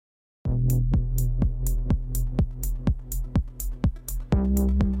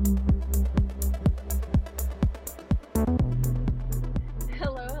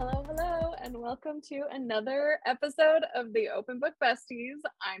welcome to another episode of the Open Book Besties.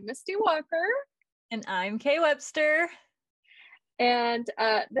 I'm Misty Walker. And I'm Kay Webster. And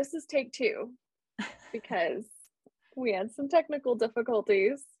this is take two because we had some technical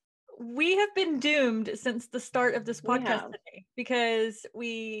difficulties. We have been doomed since the start of this podcast today because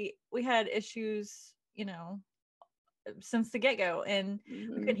we had issues, since the get-go, and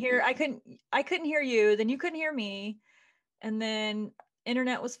we couldn't hear. I couldn't hear you. Then you couldn't hear me, and then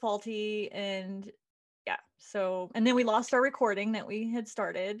internet was faulty, and and then we lost our recording that we had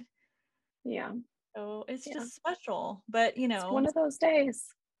started. Yeah. So it's just special, but it's one of those days.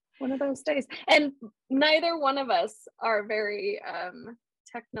 And neither one of us are very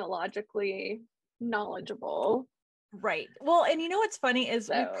technologically knowledgeable. Right. Well, and you know what's funny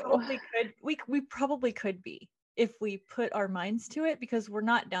is we probably could be if we put our minds to it, because we're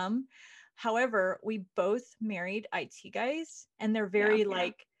not dumb. However, we both married IT guys, and they're very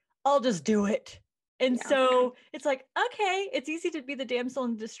I'll just do it. And so it's like, okay, it's easy to be the damsel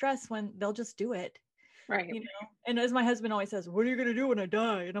in distress when they'll just do it. Right. And as my husband always says, what are you going to do when I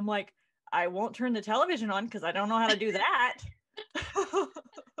die? And I'm like, I won't turn the television on because I don't know how to do that.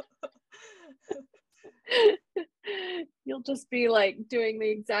 You'll just be doing the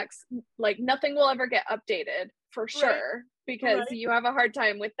exact, nothing will ever get updated for sure, because you have a hard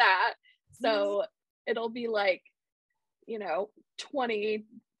time with that. So it'll be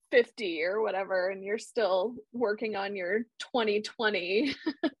 2050 or whatever, and you're still working on your 2020.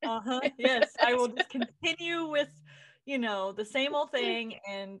 Yes, I will just continue with the same old thing,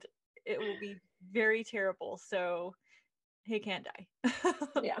 and it will be very terrible. So he can't die.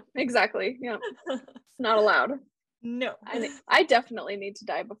 Yeah, exactly. Yeah, it's not allowed. No. I definitely need to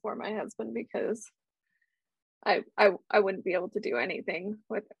die before my husband, because I wouldn't be able to do anything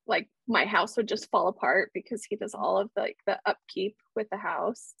with, my house would just fall apart because he does all of the upkeep with the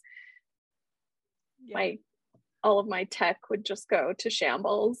house. All of my tech would just go to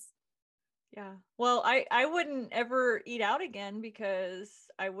shambles. Yeah. Well, I wouldn't ever eat out again because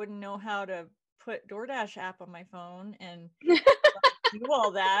I wouldn't know how to put DoorDash app on my phone and do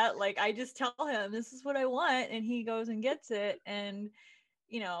all that. I just tell him this is what I want, and he goes and gets it. And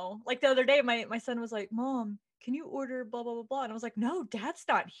the other day my son was like, Mom, can you order blah blah blah blah? And I was like, no, Dad's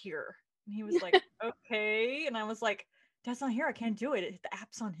not here. And he was like, okay. And I was like, Dad's not here, I can't do it. The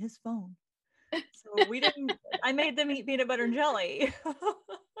app's on his phone. So I made them eat peanut butter and jelly.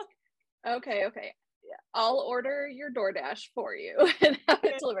 Okay. I'll order your DoorDash for you and have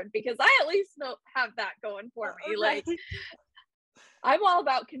it delivered, because I at least have that going for me. I'm all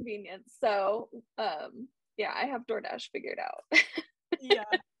about convenience. So I have DoorDash figured out. Yeah.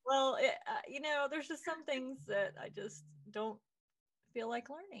 Well, there's just some things that I just don't feel like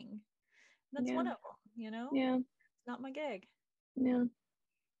learning. That's one of them, Yeah. It's not my gig. Yeah.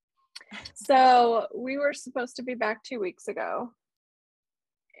 So we were supposed to be back 2 weeks ago,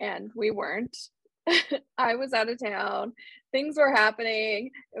 and we weren't. I was out of town. Things were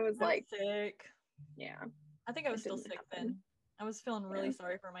happening. It was sick. Yeah. I think I was still sick then. I was feeling really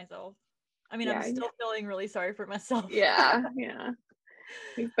sorry for myself. I mean, I'm still feeling really sorry for myself. Yeah.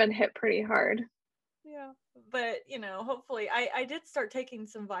 We've been hit pretty hard. Yeah. But, hopefully I did start taking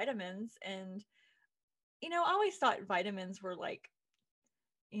some vitamins, and, I always thought vitamins were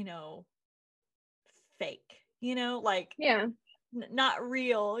fake, not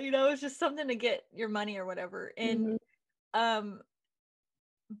real, it's just something to get your money or whatever. And, but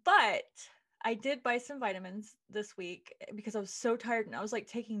I did buy some vitamins this week because I was so tired, and I was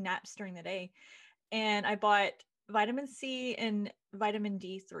taking naps during the day, and I bought vitamin C and vitamin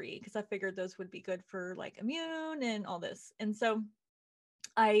D3 because I figured those would be good for immune and all this. And so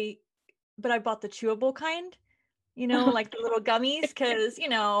I bought the chewable kind, the little gummies, because,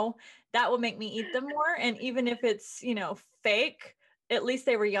 that will make me eat them more. And even if it's, fake, at least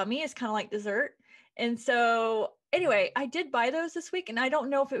they were yummy. It's kind of like dessert. And so anyway, I did buy those this week, and I don't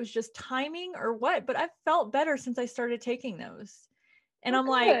know if it was just timing or what, but I felt better since I started taking those. And I'm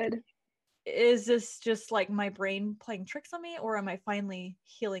like, is this just my brain playing tricks on me, or am I finally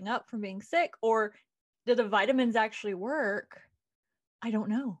healing up from being sick, or do the vitamins actually work? I don't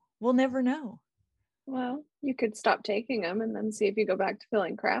know. We'll never know. Well, you could stop taking them and then see if you go back to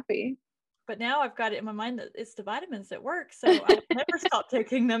feeling crappy. But now I've got it in my mind that it's the vitamins that work, so I'll never stop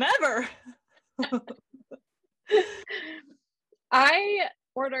taking them ever. I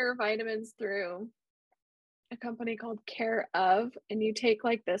order vitamins through a company called Care Of, and you take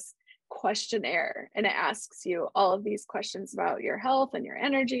this questionnaire, and it asks you all of these questions about your health and your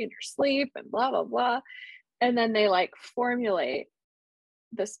energy and your sleep and blah blah blah, and then they formulate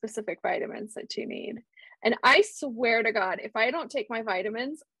the specific vitamins that you need. And I swear to God, if I don't take my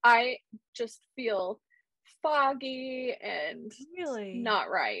vitamins, I just feel foggy and Really? not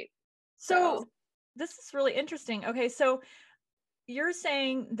right. So this is really interesting. Okay, so you're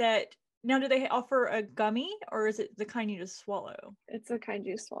saying that now, do they offer a gummy or is it the kind you just swallow? it's the kind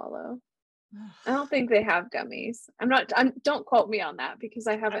you swallow. I don't think they have gummies. Don't quote me on that because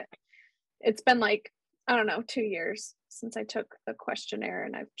I haven't, it's been like, I don't know, 2 years since I took the questionnaire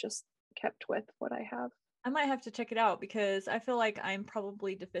and I've just kept with what I have. I might have to check it out because I feel like I'm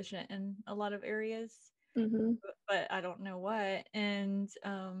probably deficient in a lot of areas, Mm-hmm. but I don't know what. And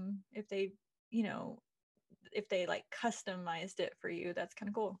if they, you know, if they like customized it for you, that's kind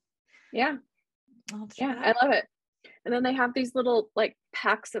of cool. Yeah. I'll have to check Yeah. it I out. love it. And then they have these little like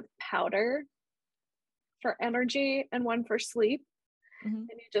packs of powder for energy and one for sleep. Mm-hmm. And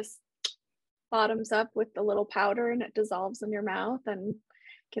you just bottoms up with the little powder and it dissolves in your mouth and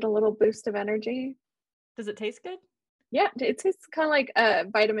get a little boost of energy. Does it taste good? Yeah, it tastes kind of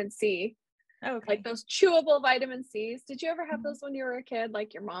like vitamin C, Oh, okay. like those chewable vitamin C's. Did you ever have Mhm. those when you were a kid?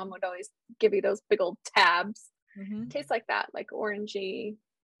 Like your mom would always give you those big old tabs. Mm-hmm. Tastes like that, like orangey,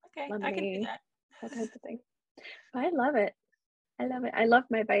 Okay, I can do lemony, that. that type of thing. But I love it. I love it. I love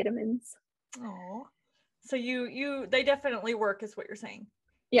my vitamins. Oh, so they definitely work, is what you're saying.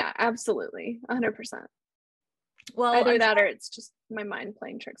 Yeah, absolutely, 100%. Well, Either that or it's just my mind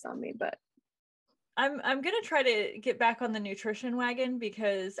playing tricks on me. But I'm gonna try to get back on the nutrition wagon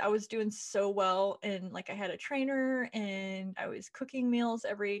because I was doing so well and like I had a trainer and I was cooking meals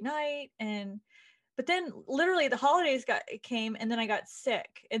every night but then literally the holidays came and then I got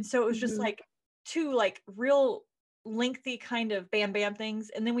sick and so it was just like two like real lengthy kind of bam bam things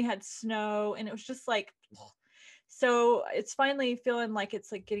and then we had snow and it was just like so it's finally feeling like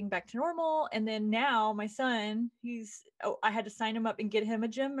it's like getting back to normal. And then now my son, I had to sign him up and get him a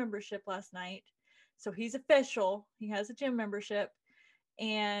gym membership last night. So he's official. He has a gym membership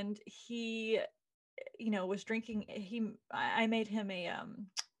and he, was drinking. I made him a,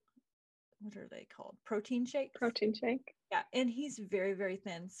 what are they called? Protein shakes. protein shake. Yeah. And he's very, very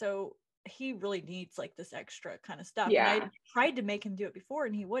thin. So he really needs like this extra kind of stuff. Yeah. And I tried to make him do it before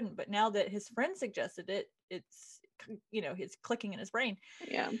and he wouldn't, but now that his friend suggested it, it's clicking in his brain.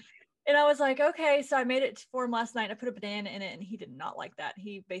 Yeah. And I was like, okay, so I made it for him last night. I put a banana in it and he did not like that.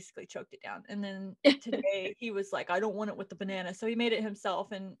 He basically choked it down. And then today he was like, I don't want it with the banana. So he made it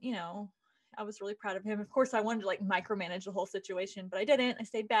himself. And, I was really proud of him. Of course, I wanted to like micromanage the whole situation, but I didn't. I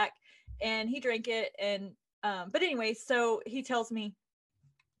stayed back and he drank it. And, but anyway, so he tells me,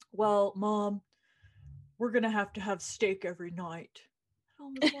 well, Mom, we're going to have steak every night.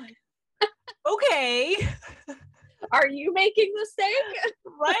 And I was like, okay. Are you making the steak?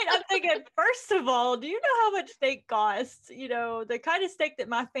 Right? I'm thinking, first of all, do you know how much steak costs? The kind of steak that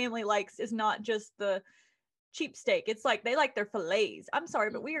my family likes is not just the cheap steak. It's like they like their fillets. I'm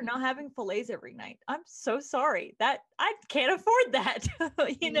sorry, but we are not having fillets every night. I'm so sorry. That I can't afford that.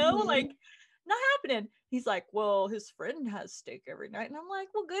 Like not happening. He's like, well, his friend has steak every night. And I'm like,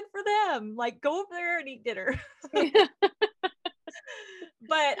 well, good for them. Like, go over there and eat dinner.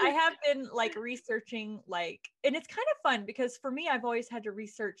 But I have been like researching and it's kind of fun because for me, I've always had to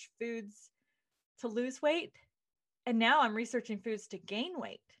research foods to lose weight. And now I'm researching foods to gain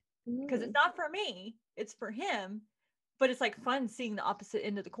weight because it's not for me, it's for him. But it's like fun seeing the opposite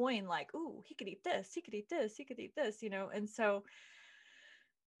end of the coin. Like, ooh, he could eat this, he could eat this, he could eat this, And so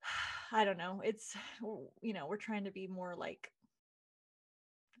I don't know. It's, we're trying to be more like,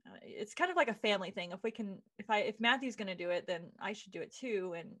 it's kind of like a family thing. If Matthew's going to do it, then I should do it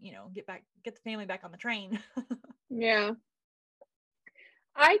too. And, get the family back on the train. Yeah.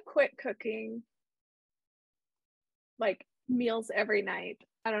 I quit cooking like meals every night.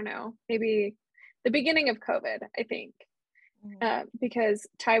 I don't know, maybe the beginning of COVID, I think, because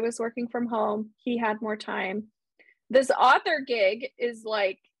Ty was working from home. He had more time. This author gig is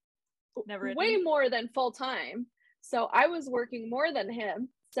like way more than full time. So I was working more than him.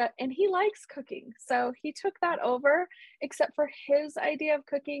 So, and he likes cooking. So he took that over, except for his idea of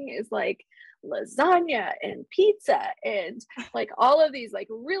cooking is like lasagna and pizza and like all of these like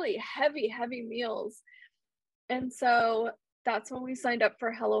really heavy meals. And so that's when we signed up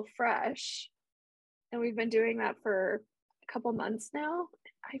for HelloFresh. And we've been doing that for a couple months now.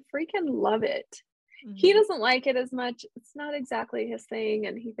 I freaking love it. He doesn't like it as much. It's not exactly his thing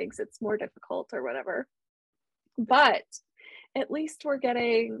and he thinks it's more difficult or whatever. But at least we're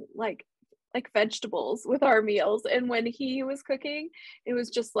getting like vegetables with our meals. And when he was cooking, it was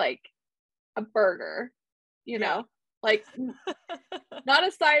just like a burger, like not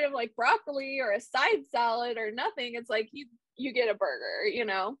a side of like broccoli or a side salad or nothing. It's like you get a burger,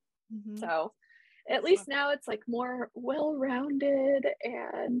 So at least now it's like more well-rounded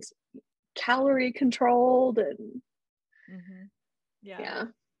and calorie controlled and yeah.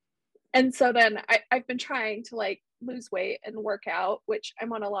 And so then I've been trying to like lose weight and work out, which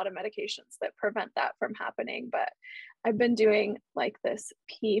I'm on a lot of medications that prevent that from happening. But I've been doing like this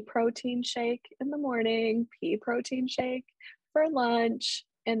pea protein shake in the morning, pea protein shake for lunch,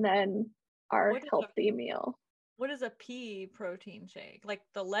 and then our healthy meal. What is a pea protein shake? Like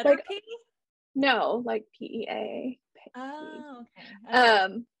the letter Like, P? No, like PEA. Oh,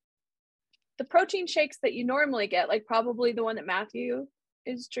 okay. The protein shakes that you normally get, like probably the one that Matthew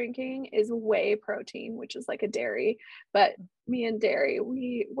is drinking, is whey protein, which is like a dairy. But me and dairy,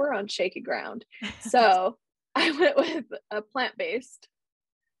 we're on shaky ground. So I went with a plant-based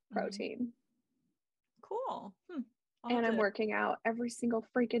protein. Cool. And I'm working out every single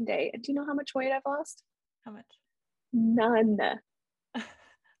freaking day. And do you know how much weight I've lost? How much? None.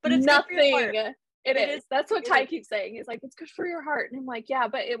 But it's nothing. Good for your heart. It is. That's what Ty keeps saying. He's like, it's good for your heart. And I'm like, yeah,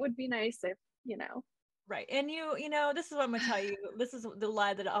 but it would be nice if, Right. And you know, this is what I'm gonna tell you. This is the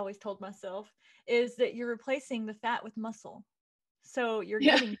lie that I always told myself, is that you're replacing the fat with muscle. So you're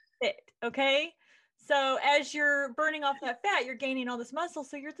getting fit, okay? So as you're burning off that fat, you're gaining all this muscle.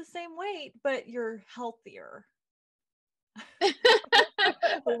 So you're the same weight, but you're healthier.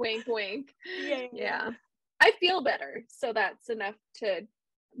 Wink, wink. Yeah. I feel better. So that's enough to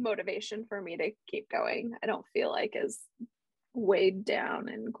motivation for me to keep going. I don't feel like as weighed down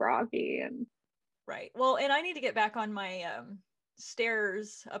and groggy and right. Well, and I need to get back on my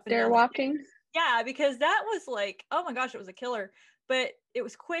stairs up and stair down walking. Yeah, because that was like, oh my gosh, it was a killer. But it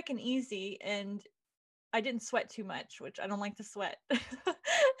was quick and easy, and I didn't sweat too much, which I don't like to sweat.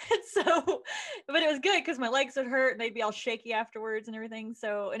 And so, but it was good because my legs would hurt and they'd be all shaky afterwards and everything.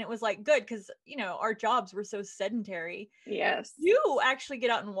 So, and it was like good because, you know, our jobs were so sedentary. Yes. You actually get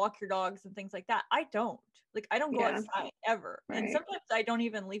out and walk your dogs and things like that. I don't. Like, I don't go outside ever. Right. And sometimes I don't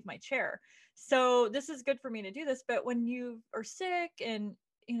even leave my chair. So this is good for me to do this. But when you are sick and,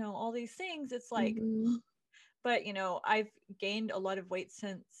 you know, all these things, it's like, but, you know, I've gained a lot of weight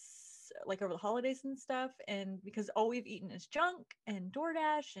since like over the holidays and stuff, and because all we've eaten is junk and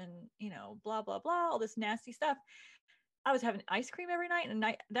DoorDash and, you know, blah blah blah, all this nasty stuff. I was having ice cream every night, and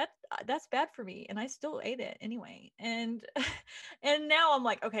that's bad for me, and I still ate it anyway. And and now I'm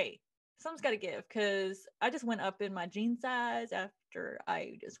like, okay, something's got to give, because I just went up in my jean size after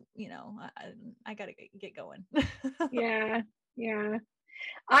I just, you know, I gotta get going. yeah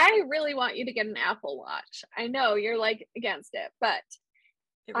I really want you to get an Apple Watch. I know you're like against it, but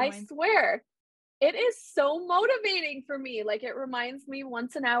I swear it is so motivating for me. Like, it reminds me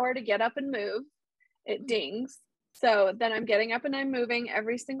once an hour to get up and move. It dings. So then I'm getting up and I'm moving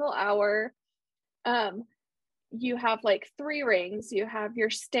every single hour. You have like 3 rings. You have your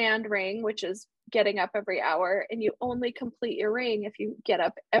stand ring, which is getting up every hour, and you only complete your ring if you get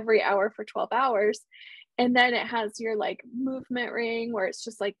up every hour for 12 hours. And then it has your like movement ring, where it's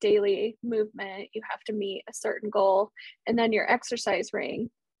just like daily movement. You have to meet a certain goal, and then your exercise ring.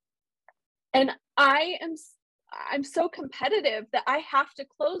 And I'm so competitive that I have to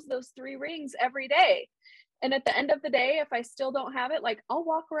close those 3 rings every day. And at the end of the day, if I still don't have it, like, I'll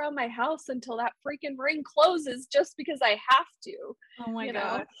walk around my house until that freaking ring closes just because I have to. Oh my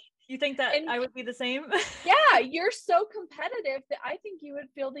gosh. You think that I would be the same? Yeah, you're so competitive that I think you would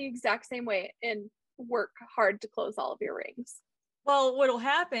feel the exact same way and work hard to close all of your rings. Well, what'll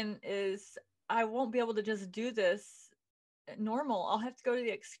happen is I won't be able to just do this normal. I'll have to go to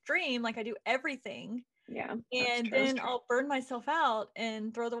the extreme, like I do everything. Yeah. And then I'll burn myself out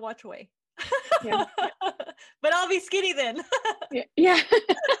and throw the watch away. Yeah. But I'll be skinny then. Yeah.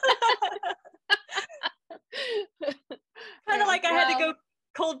 Kind of like I had to go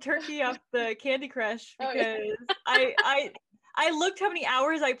cold turkey off the Candy Crush, because I looked how many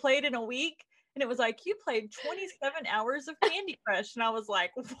hours I played in a week, and it was like, you played 27 hours of Candy Crush, and I was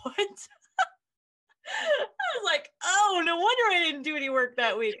like, what? I was like, oh, no wonder I didn't do any work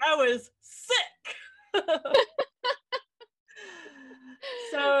that week. I was sick.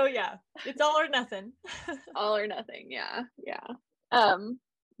 So yeah, it's all or nothing. All or nothing. Yeah.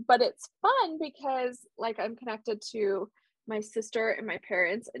 But it's fun because like I'm connected to my sister and my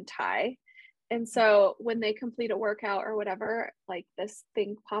parents and Ty. And so when they complete a workout or whatever, like this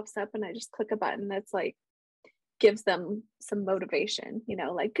thing pops up and I just click a button that's like gives them some motivation, you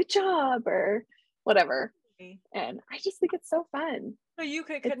know, like good job or whatever. And I just think it's so fun. So you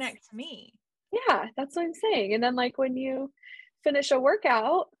could connect to me. Yeah, that's what I'm saying. And then like when you finish a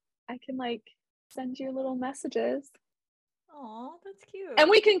workout, I can like send you little messages. Oh, that's cute. And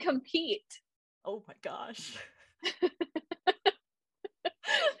we can compete. Oh my gosh.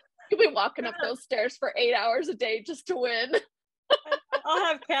 You'll be walking up those stairs for 8 hours a day just to win. I'll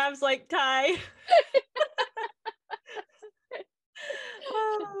have calves like Ty.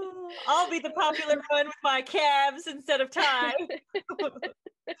 Oh, I'll be the popular one with my calves instead of Ty.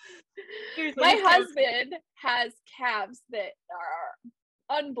 My husband has calves that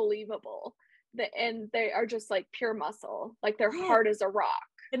are unbelievable. And they are just like pure muscle. Like they're hard as a rock.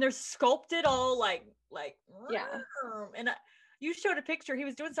 And they're sculpted all like yeah. And you showed a picture. He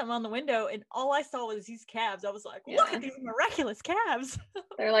was doing something on the window, and all I saw was these calves. I was like, look at these miraculous calves.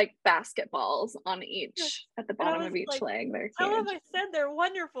 They're like basketballs on each at the bottom of each leg. They're huge. How have I said they're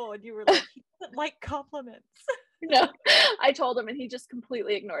wonderful? And you were like, he doesn't like compliments. No, I told him, and he just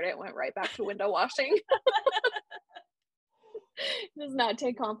completely ignored it and went right back to window washing. Does not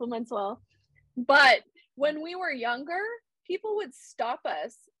take compliments well. But when we were younger, people would stop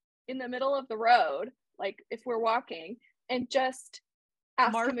us in the middle of the road, like if we're walking, and just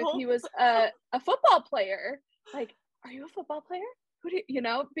ask him if he was a football player. Like, are you a football player? Who do you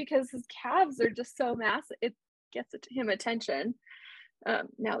know? Because his calves are just so massive. It gets him attention.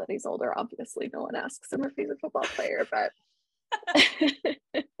 Now that he's older, obviously no one asks him if he's a football player, but that's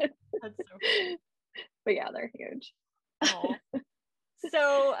so funny. But yeah, they're huge.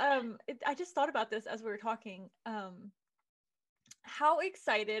 So I just thought about this as we were talking. How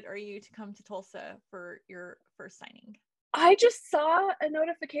excited are you to come to Tulsa for your first signing? I just saw a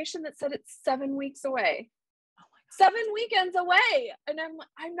notification that said it's 7 weeks away. Oh my God. 7 weekends away. And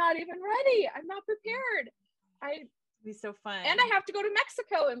I'm not even ready. I'm not prepared. It'd be so fun. And I have to go to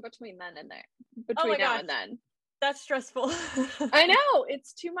Mexico in between then and there. Between now and then. That's stressful. I know,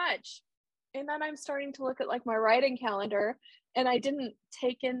 it's too much. And then I'm starting to look at like my writing calendar, and I didn't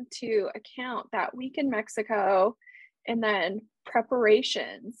take into account that week in Mexico and then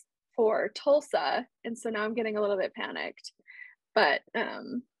preparations for Tulsa. And so now I'm getting a little bit panicked, but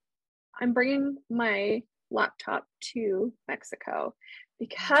I'm bringing my laptop to Mexico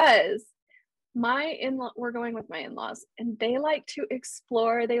because we're going with my in-laws, and they like to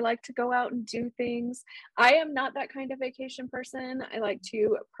explore. They like to go out and do things. I am not that kind of vacation person. I like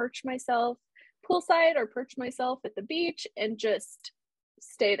to perch myself poolside or perch myself at the beach and just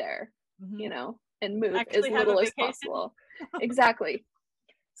stay there, and move as little as possible. Exactly.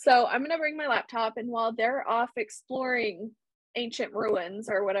 So I'm going to bring my laptop, and while they're off exploring ancient ruins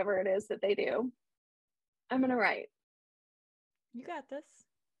or whatever it is that they do, I'm going to write. You got this.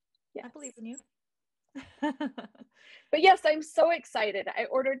 Yes. I believe in you. But yes, I'm so excited. I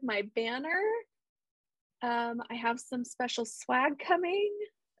ordered my banner. I have some special swag coming.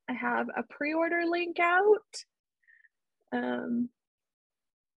 I have a pre-order link out.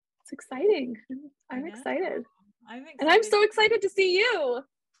 It's exciting. I'm excited. And I'm so excited to see you.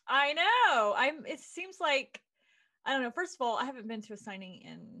 I know. It seems like, I don't know. First of all, I haven't been to a signing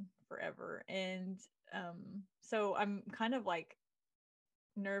in forever. And so I'm kind of like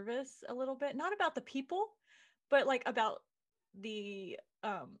nervous a little bit, not about the people, but like about the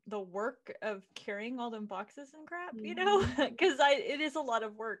work of carrying all them boxes and crap, because it is a lot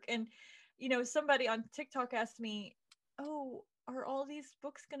of work. And somebody on TikTok asked me, oh, are all these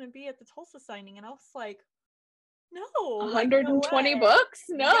books going to be at the Tulsa signing? And I was like, no, 120 books?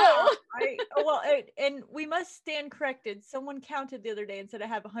 No. Yeah, and we must stand corrected. Someone counted the other day and said I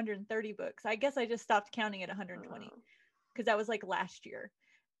have 130 books. I guess I just stopped counting at 120 because that was like last year.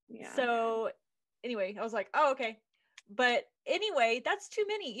 Yeah. So anyway, I was like, oh, okay. But anyway, that's too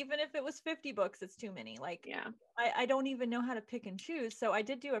many. Even if it was 50 books, it's too many. Like, yeah, I don't even know how to pick and choose. So I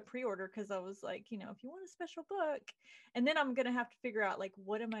did do a pre-order because I was like, if you want a special book, and then I'm going to have to figure out like,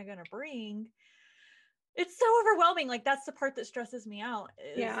 what am I going to bring? It's so overwhelming. Like, that's the part that stresses me out.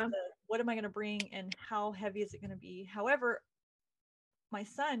 What am I going to bring and how heavy is it going to be? However, my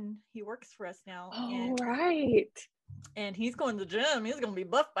son, he works for us now. Oh, right. And he's going to the gym. He's going to be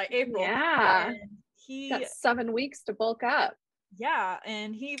buff by April. Yeah. And he got 7 weeks to bulk up. Yeah.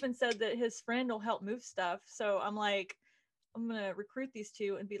 And he even said that his friend will help move stuff. So I'm like, I'm going to recruit these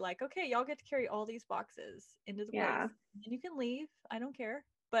two and be like, okay, y'all get to carry all these boxes into the place. And you can leave. I don't care.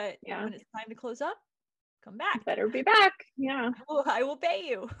 But when it's time to close up, come back. You better be back. Yeah. I will pay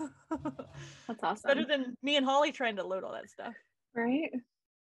you. That's awesome. Better than me and Holly trying to load all that stuff. Right.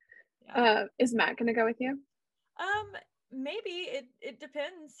 Yeah. Is Matt going to go with you? Maybe. It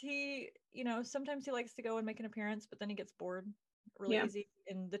depends. He, sometimes he likes to go and make an appearance, but then he gets bored really easy,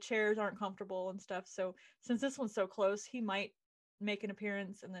 and the chairs aren't comfortable and stuff. So since this one's so close, he might make an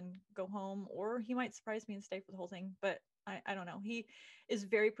appearance and then go home, or he might surprise me and stay for the whole thing. But I don't know. He is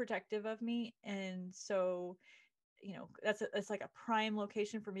very protective of me, and so it's like a prime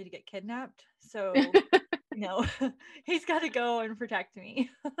location for me to get kidnapped. So No, he's got to go and protect me.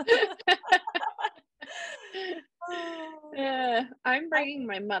 I'm bringing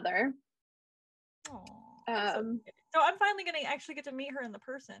my mother. So I'm finally gonna actually get to meet her in the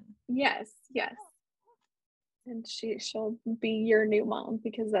person. Yes. And she'll be your new mom,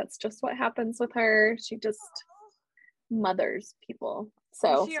 because that's just what happens with her. She just mothers people.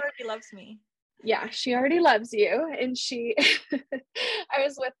 So she already loves me. Yeah, she already loves you. And I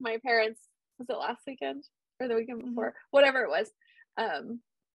was with my parents, was it last weekend or the weekend before? Whatever it was.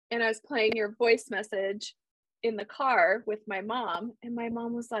 And I was playing your voice message in the car with my mom, and my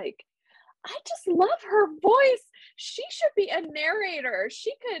mom was like, I just love her voice. She should be a narrator.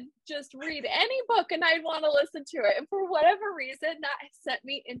 She could just read any book and I'd want to listen to it. And for whatever reason, that sent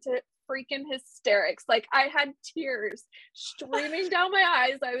me into freaking hysterics. Like, I had tears streaming down my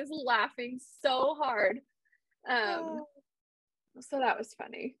eyes. I was laughing so hard. So that was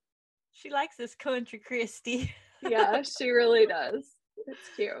funny. She likes this country Christy. Yeah, she really does. It's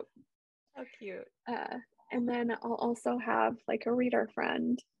cute. So cute. And then I'll also have like a reader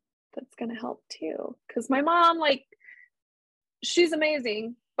friend that's going to help too. Because my mom, like, she's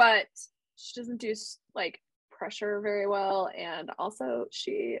amazing, but she doesn't do like pressure very well. And also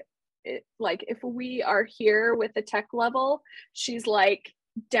like, if we are here with the tech level, she's like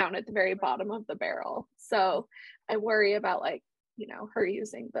down at the very bottom of the barrel. So I worry about, like, her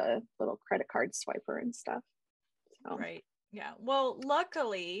using the little credit card swiper and stuff. So. Right. Yeah. Well,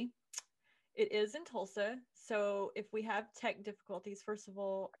 luckily it is in Tulsa. So if we have tech difficulties, first of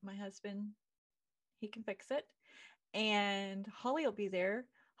all, my husband, he can fix it. And Holly will be there.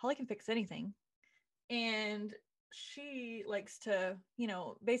 Holly can fix anything. And she likes to,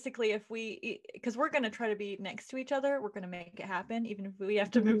 basically because we're going to try to be next to each other, we're going to make it happen, even if we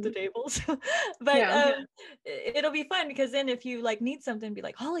have to move the tables. But it'll be fun, because then if you like need something, be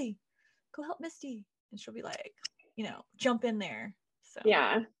like, Holly, go help Misty. And she'll be like, jump in there. So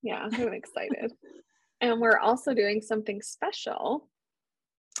yeah, I'm excited. And we're also doing something special.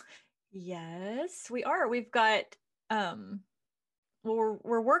 Yes, we are. We've got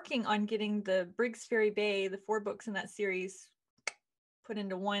we're working on getting the Briggs Ferry Bay, the 4 books in that series, put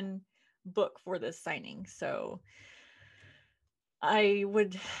into one book for this signing. So I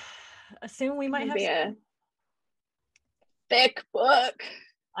would assume we might have a thick book.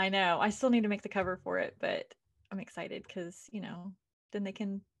 I know. I still need to make the cover for it, but I'm excited because, then they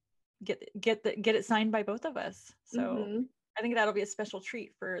can get it signed by both of us. So I think that'll be a special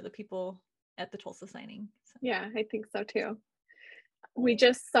treat for the people at the Tulsa signing. So. Yeah, I think so too. We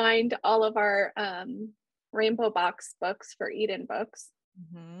just signed all of our rainbow box books for Eden Books.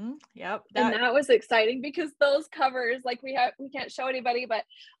 Yep. And that was exciting, because those covers, like, we can't show anybody, but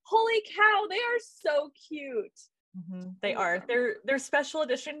holy cow, they are so cute. They are. They're special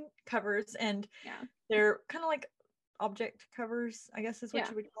edition covers, and they're kind of like object covers, I guess is what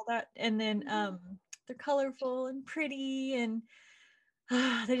you would call that. And then they're colorful and pretty, and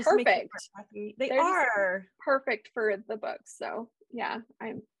they just perfect. Make you happy. They're are perfect for the books. So it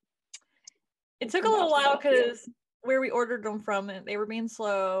took a little while because where we ordered them from, and they were being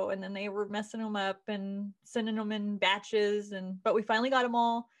slow, and then they were messing them up and sending them in batches, but we finally got them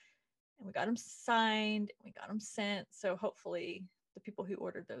all, and we got them signed, we got them sent. So hopefully the people who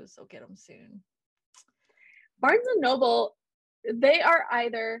ordered those will get them soon. Barnes and Noble, they are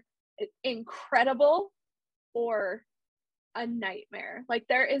either incredible or a nightmare. Like,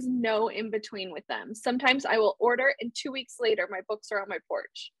 there is no in between with them. Sometimes I will order, and 2 weeks later my books are on my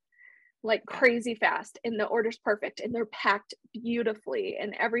porch, like crazy fast, and the order's perfect, and they're packed beautifully,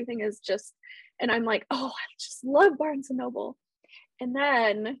 and everything is just, and I'm like, oh, I just love Barnes and Noble. And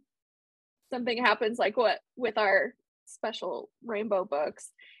then something happens, like what with our special rainbow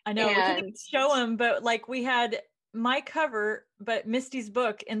books. I know, we can't even show them, but like, we had my cover, but Misty's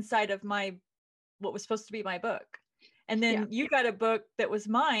book inside of what was supposed to be my book. And then you got a book that was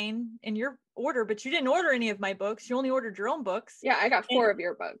mine in your order, but you didn't order any of my books. You only ordered your own books. Yeah, I got 4 of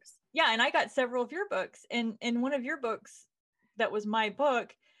your books. Yeah, and I got several of your books. And one of your books that was my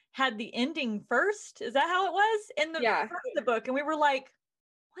book had the ending first. Is that how it was? In the front of the book. And we were like,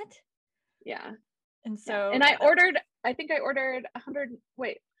 what? Yeah. And so and I think I ordered 100.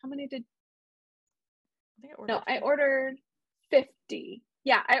 Wait, how many did I ordered 50.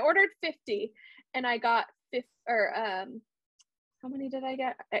 Yeah, I ordered 50, and I got 50, or how many did I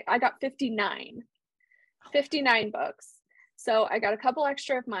get? I got 59 books. So I got a couple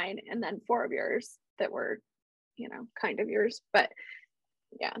extra of mine, and then 4 of yours that were, kind of yours. But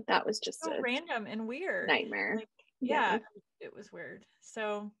yeah, that was just so random and weird nightmare. Like, it was weird.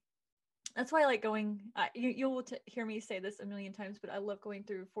 So that's why I like going, you'll hear me say this a million times, but I love going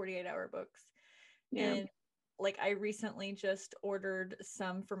through 48-hour books and like I recently just ordered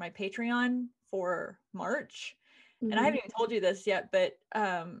some for my Patreon for March. And I haven't even told you this yet, but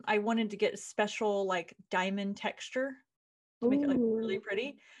I wanted to get special like diamond texture to make it like really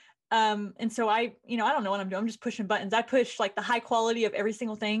pretty. And so I don't know what I'm doing. I'm just pushing buttons. I push like the high quality of every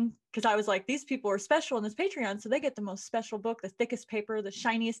single thing because I was like, these people are special in this Patreon, so they get the most special book, the thickest paper, the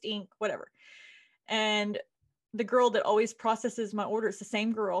shiniest ink, whatever. And the girl that always processes my order, it's the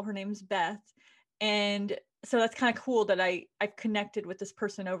same girl. Her name's Beth. And so that's kind of cool that I've connected with this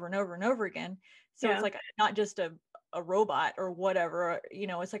person over and over and over again. So it's like not just a robot or whatever,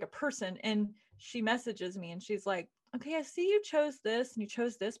 it's like a person. And she messages me and she's like, okay, I see you chose this and you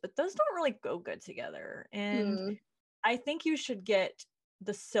chose this, but those don't really go good together. And I think you should get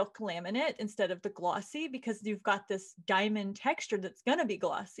the silk laminate instead of the glossy because you've got this diamond texture that's going to be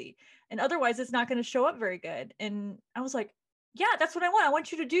glossy. And otherwise it's not going to show up very good. And I was like, yeah, that's what I want. I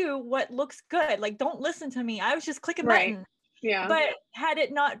want you to do what looks good. Like, don't listen to me. I was just clicking buttons. Yeah. But had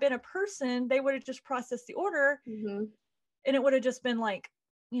it not been a person, they would have just processed the order and it would have just been like,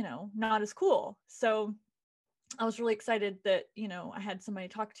 not as cool. So I was really excited that, I had somebody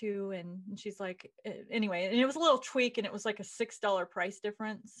to talk to and she's like, anyway, and it was a little tweak and it was like a $6 price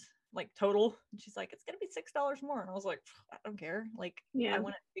difference, like total. And she's like, it's going to be $6 more. And I was like, I don't care. Like, I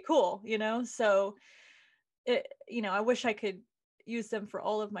want it to be cool, So it, I wish I could use them for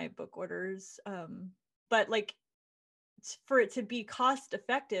all of my book orders. But like for it to be cost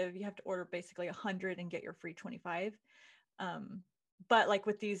effective, you have to order basically 100 and get your free 25. But like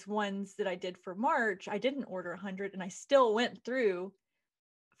with these ones that I did for March, I didn't order 100 and I still went through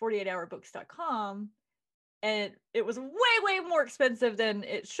 48hourbooks.com and it was way, way more expensive than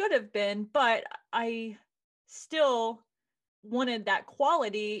it should have been, but I still wanted that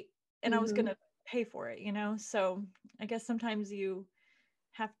quality and I was going to pay for it, So I guess sometimes you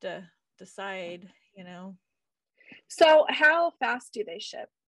have to decide, So how fast do they ship?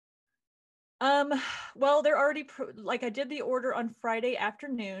 Well, they're already like I did the order on Friday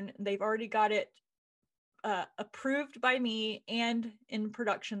afternoon. They've already got it approved by me and in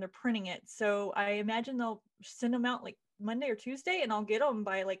production. They're printing it. So I imagine they'll send them out like Monday or Tuesday and I'll get them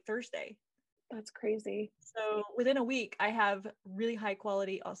by like Thursday. That's crazy. So within a week, I have really high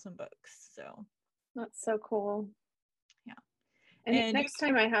quality, awesome books. So that's so cool. Yeah. And next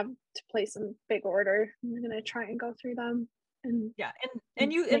time I have to place a big order, I'm going to try and go through them. And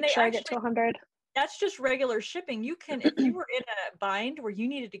and you make and they sure actually, I get to 100. That's just regular shipping. You can, if you were in a bind where you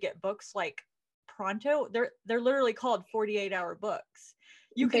needed to get books like pronto, they're literally called 48-hour books.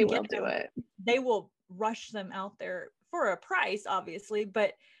 You can get them. They will rush them out there for a price, obviously,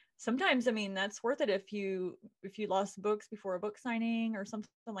 but sometimes, I mean, that's worth it if you lost books before a book signing or something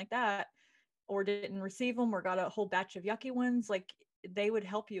like that, or didn't receive them or got a whole batch of yucky ones. Like, they would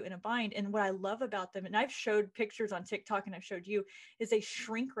help you in a bind. And what I love about them, and I've showed pictures on TikTok and I've showed you, is they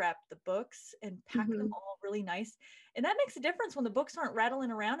shrink wrap the books and pack them all really nice. And that makes a difference when the books aren't rattling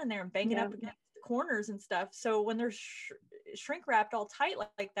around in there and banging up against the corners and stuff. So when they're shrink wrapped all tight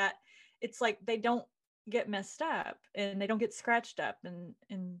like that, it's like they don't get messed up and they don't get scratched up and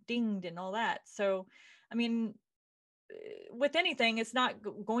dinged and all that. So, I mean, with anything, it's not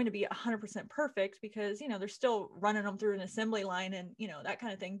going to be 100% perfect because, they're still running them through an assembly line and, that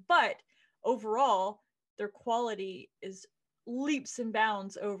kind of thing. But overall, their quality is leaps and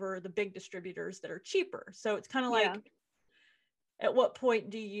bounds over the big distributors that are cheaper. So it's kind of like, at what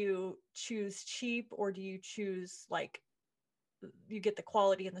point do you choose cheap or do you choose like you get the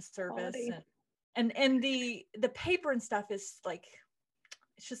quality and the service and the paper and stuff is like,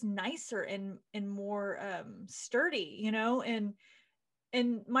 it's just nicer and more sturdy, and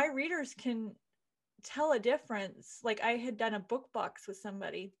my readers can tell a difference. Like I had done a book box with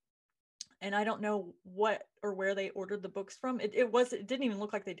somebody and I don't know what or where they ordered the books from. It didn't even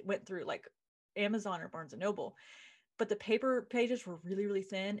look like they went through like Amazon or Barnes and Noble, but the paper pages were really, really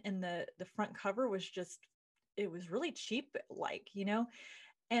thin and the front cover was just, it was really cheap, like,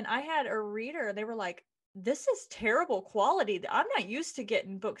 and I had a reader, they were like, this is terrible quality. I'm not used to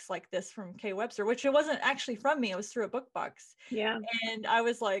getting books like this from Webster, which it wasn't actually from me. It was through a book box. Yeah. And I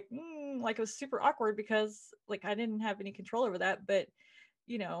was like, like it was super awkward because like I didn't have any control over that. But,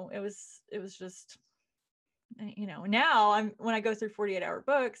 it was just, now when I go through 48-hour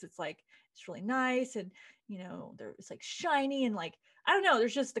books, it's like, it's really nice. And, it's like shiny and like, I don't know,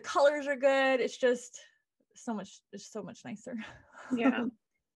 there's just, the colors are good. It's just so much nicer. Yeah.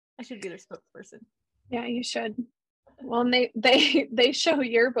 I should be their spokesperson. Yeah, you should. Well, and they show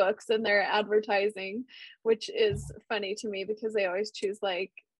your books in their advertising, which is funny to me because they always choose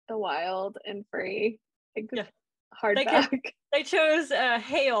like the wild and free, like hardback. They chose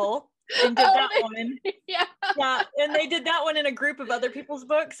Hail and did that one. Yeah. Yeah, and they did that one in a group of other people's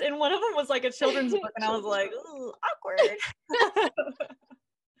books, and one of them was like a children's book, and I was like, ooh, awkward.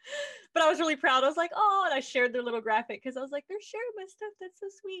 But I was really proud. I was like, oh, and I shared their little graphic because I was like, they're sharing my stuff. That's so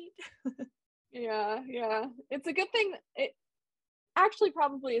sweet. Yeah. It's a good thing. It actually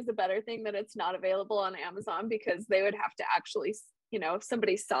probably is a better thing that it's not available on Amazon, because they would have to actually, if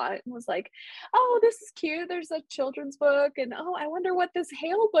somebody saw it and was like, oh, this is cute, there's a children's book, and oh, I wonder what this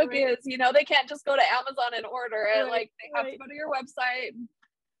hail book Right. is. They can't just go to Amazon and order it. Right, Like, they have to right. go to your website and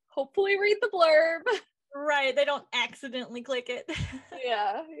hopefully read the blurb. Right. They don't accidentally click it.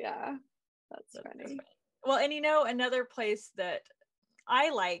 Yeah. That's That's funny. Well, and another place that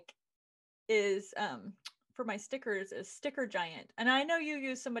I like is for my stickers is Sticker Giant. And I know you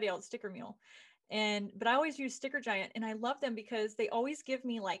use somebody else, Sticker Mule. But I always use Sticker Giant, and I love them because they always give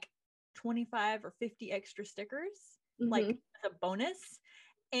me like 25 or 50 extra stickers, like as a bonus.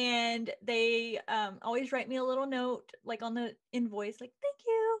 And they always write me a little note like on the invoice, like, thank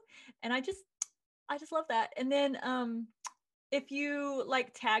you. And I just love that. And then if you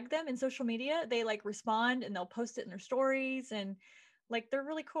like tag them in social media, they like respond and they'll post it in their stories, and like they're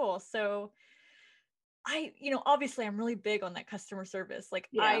really cool. So obviously I'm really big on that customer service. Like,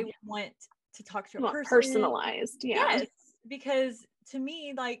 I want to talk to a person. Personalized. Yeah. Yes, because to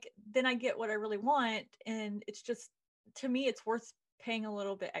me, like, then I get what I really want, and it's just, to me, it's worth paying a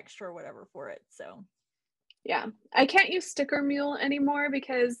little bit extra or whatever for it. So Yeah. I can't use Sticker Mule anymore,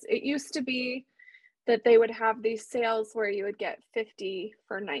 because it used to be that they would have these sales where you would get 50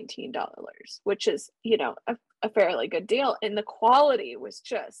 for $19, which is, a fairly good deal. And the quality was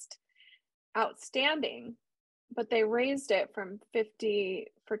just outstanding, but they raised it from 50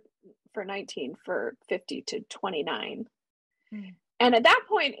 for 19 for 50 to 29. And at that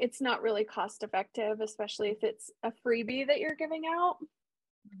point, it's not really cost effective, especially if it's a freebie that you're giving out.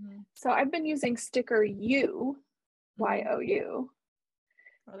 So I've been using Sticker U, YOU,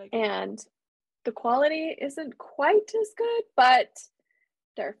 and the quality isn't quite as good, but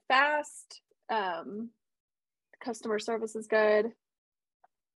they're fast. Customer service is good,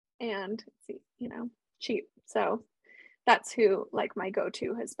 and cheap. So that's who like my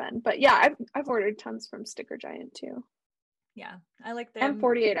go-to has been. But yeah, I've ordered tons from Sticker Giant too. Yeah, I like them. And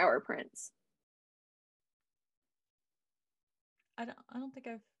 48-hour prints. I don't think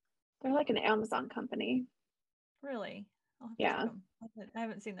They're like an Amazon company. Really? I'll have to Yeah. check them. I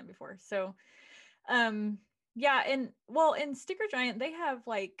haven't seen them before. So yeah, and well, in Sticker Giant, they have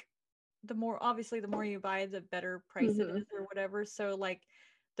like the more you buy, the better price it is or whatever. So like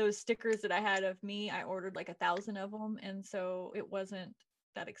those stickers that I had of me, I ordered like 1,000 of them, and so it wasn't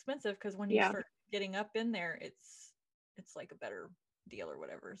that expensive, because when you start getting up in there, it's like a better deal or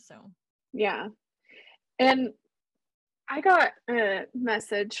whatever. So yeah. And I got a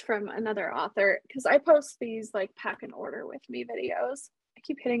message from another author, because I post these like pack and order with me videos. I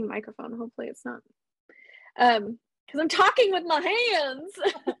keep hitting the microphone. Hopefully it's not because I'm talking with my hands.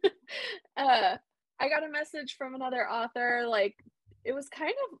 I got a message from another author, like, it was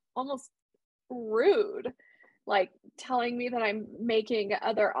kind of almost rude, like telling me that I'm making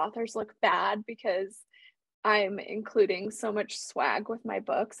other authors look bad because I'm including so much swag with my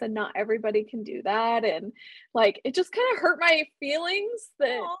books, and not everybody can do that. And like, it just kind of hurt my feelings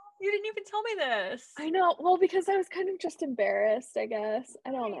that you didn't even tell me this. I know. Well, because I was kind of just embarrassed, I guess.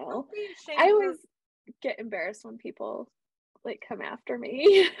 I don't know. Don't be ashamed. I always get embarrassed when people like come after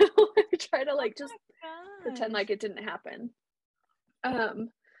me. I try to like just pretend like it didn't happen.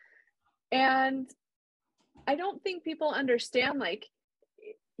 And I don't think people understand, like,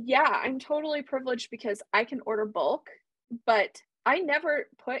 yeah, I'm totally privileged because I can order bulk, but I never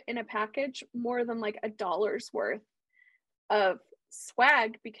put in a package more than like $1 worth of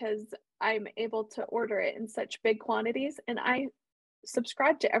swag, because I'm able to order it in such big quantities, and I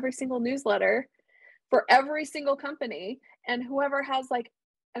subscribe to every single newsletter for every single company, and whoever has like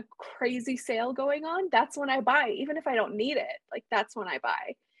a crazy sale going on, that's when I buy. Even if I don't need it, like, that's when I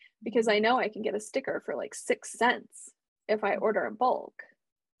buy, because I know I can get a sticker for like 6 cents if I order in bulk.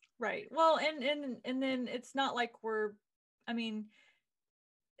 Right. Well, and then it's not like we're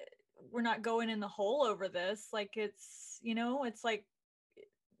not going in the hole over this. Like, it's like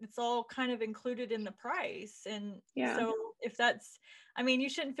it's all kind of included in the price. And so if that's, you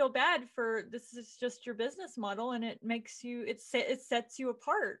shouldn't feel bad for this. Is just your business model, and it makes you, it sets you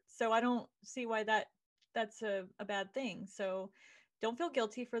apart. So I don't see why that's a bad thing. So don't feel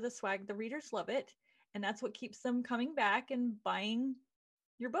guilty for the swag. The readers love it, and that's what keeps them coming back and buying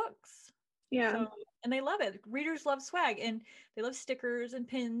your books. Yeah. So, and they love it. Readers love swag, and they love stickers and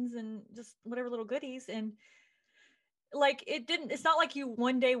pins and just whatever little goodies. And like, it's not like you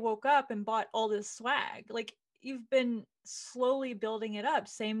one day woke up and bought all this swag. Like, you've been slowly building it up.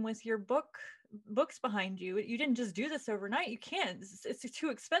 Same with your books behind you. You didn't just do this overnight. You can't. It's too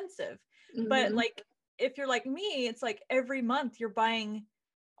expensive. But like if you're like me, it's like every month you're buying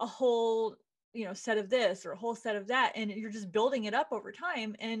a whole, set of this or a whole set of that, and you're just building it up over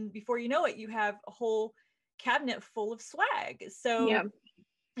time. And before you know it, you have a whole cabinet full of swag. So yeah.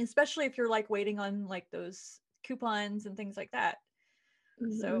 especially if you're like waiting on like those coupons and things like that.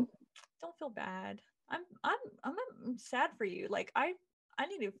 So don't feel bad. I'm sad for you. Like I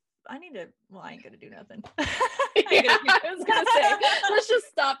need to, well, I ain't gonna do nothing. Yeah, I was gonna say, let's just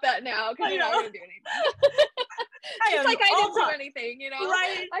stop that now because you're not gonna do anything. It's like I didn't do anything,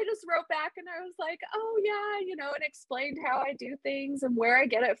 Right. I just wrote back and I was like, oh yeah, and explained how I do things and where I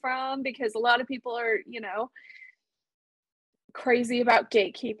get it from, because a lot of people are, crazy about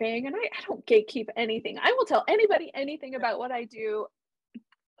gatekeeping, and I don't gatekeep anything. I will tell anybody anything about what I do,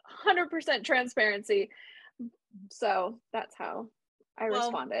 100% transparency. So that's how I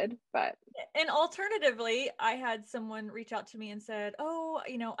responded. But and alternatively, I had someone reach out to me and said, oh,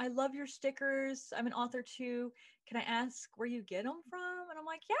 I love your stickers. I'm an author too. Can I ask where you get them from? And I'm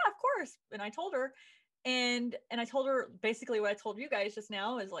like, yeah, of course. And I told her, and I told her basically what I told you guys just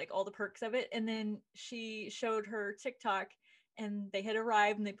now, is like all the perks of it. And then she showed her TikTok, and they had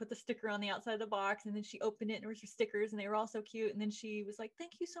arrived, and they put the sticker on the outside of the box, and then she opened it and there was her stickers, and they were all so cute. And then she was like,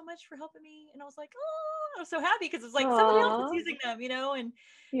 thank you so much for helping me. And I was like, oh, I was so happy, because it's like somebody else is using them, and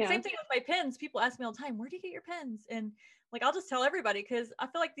same thing with my pens. People ask me all the time, where do you get your pens? And like, I'll just tell everybody, because I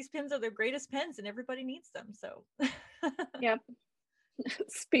feel like these pens are the greatest pens and everybody needs them. So yeah.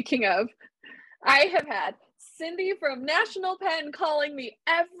 Speaking of, I have had Cindy from National Pen calling me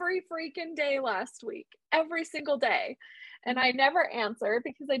every freaking day last week, every single day. And I never answer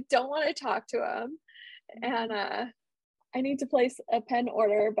because I don't want to talk to him. And I need to place a pen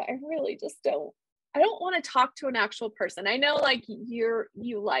order, but I really just don't. I don't want to talk to an actual person. I know like you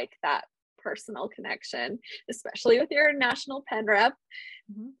like that personal connection, especially with your national pen rep.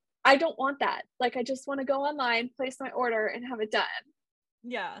 I don't want that. Like, I just want to go online, place my order, and have it done.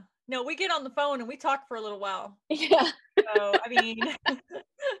 Yeah. No, we get on the phone and we talk for a little while. Yeah. So I mean,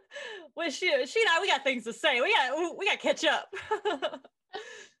 well, she and I, we got things to say. We got to catch up.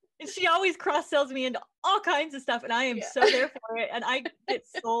 And she always cross sells me into all kinds of stuff, and I am so there for it. And I get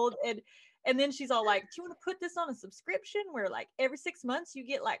sold, and then she's all like, "Do you want to put this on a subscription where like every 6 months you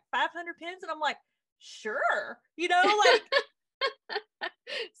get like 500 pins?" And I'm like, "Sure," like.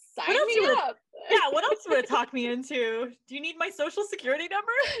 Sign me up. Yeah, what else would it talk me into? Do you need my social security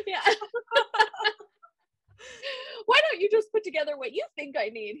number? Yeah. Why don't you just put together what you think I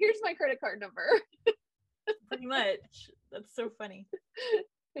need? Here's my credit card number. Pretty much. That's so funny.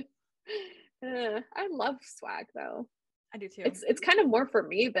 I love swag though. I do too. It's kind of more for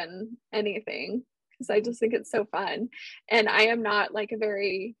me than anything, because I just think it's so fun. And I am not like a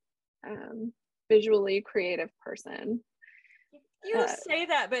very visually creative person. You say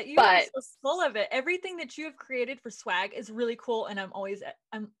that, but are so full of it. Everything that you have created for swag is really cool, and I'm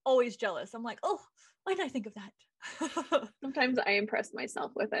always jealous. I'm like, oh, why did I think of that? Sometimes I impress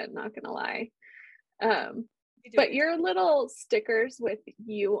myself with it, not gonna lie. But your little stickers with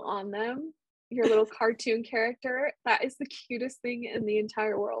you on them, your little cartoon character, that is the cutest thing in the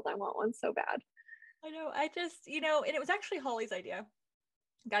entire world. I want one so bad. I know. I just, and it was actually Holly's idea.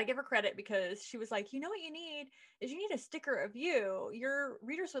 Gotta give her credit, because she was like, what you need a sticker of you. Your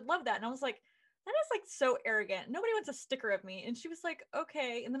readers would love that. And I was like, that is like so arrogant. Nobody wants a sticker of me. And she was like,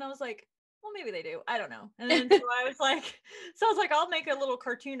 okay. And then I was like, well, maybe they do. I don't know. And then so I was like, I'll make a little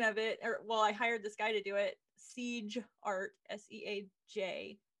cartoon of it. I hired this guy to do it. Siege Art, SeaJArt.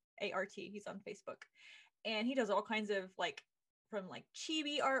 He's on Facebook. And he does all kinds of like, from like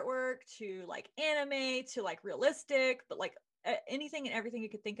chibi artwork to like anime to like realistic, but like anything and everything you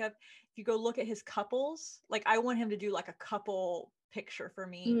could think of. If you go look at his couples, like I want him to do like a couple picture for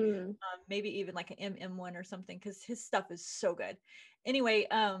me, maybe even like an one or something, because his stuff is so good. Anyway,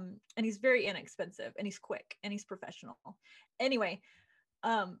 and he's very inexpensive, and he's quick, and he's professional. Anyway,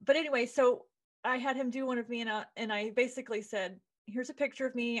 so I had him do one of me, and I basically said, here's a picture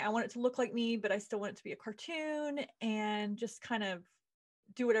of me. I want it to look like me, but I still want it to be a cartoon, and just kind of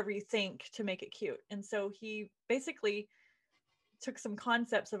do whatever you think to make it cute. And so he basically took some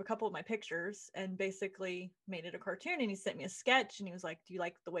concepts of a couple of my pictures and basically made it a cartoon. And he sent me a sketch, and he was like, do you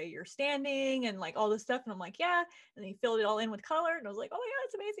like the way you're standing and like all this stuff? And I'm like, yeah. And he filled it all in with color, and I was like, oh my God,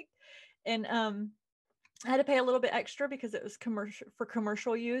 it's amazing. And I had to pay a little bit extra because it was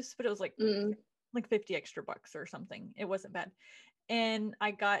commercial use, but it was like 50 extra bucks or something. It wasn't bad. And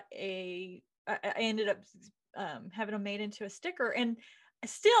I ended up having them made into a sticker. And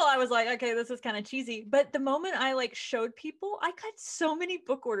still I was like, okay, this is kind of cheesy. But the moment I like showed people, I got so many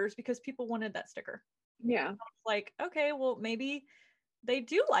book orders because people wanted that sticker. Yeah. Like, okay, well, maybe they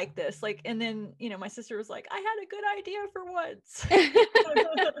do like this. Like, and then, my sister was like, I had a good idea for once.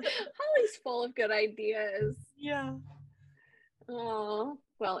 Holly's full of good ideas. Yeah. Oh,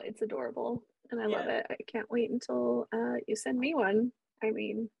 well, it's adorable and I love Yeah. it. I can't wait until you send me one. I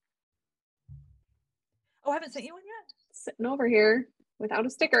mean, Oh, I haven't sent you one yet? sitting over here without a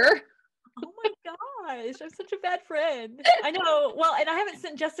sticker. Oh my gosh, I'm such a bad friend. I know. Well, and I haven't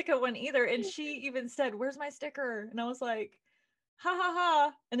sent Jessica one either. And she even said, "Where's my sticker?" And I was like, ha ha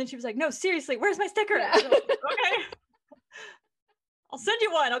ha. And then she was like, "No, seriously, where's my sticker?" Yeah. And I was like, okay, I'll send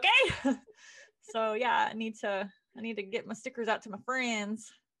you one, okay? So yeah, I need to get my stickers out to my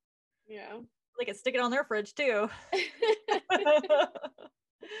friends. Yeah. They can stick it on their fridge too.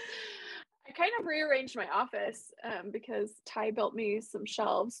 I kind of rearranged my office because Ty built me some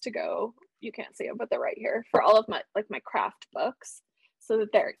shelves to go. You can't see them, but they're right here for all of my craft books, so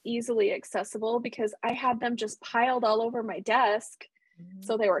that they're easily accessible. Because I had them just piled all over my desk,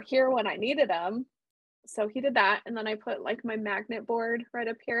 so they were here when I needed them. So he did that, and then I put like my magnet board right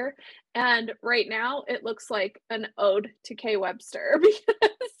up here. And right now, it looks like an ode to Kay Webster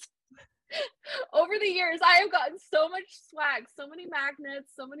because over the years I have gotten so much swag, so many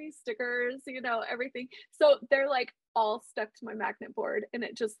magnets, so many stickers, everything. So they're like all stuck to my magnet board, and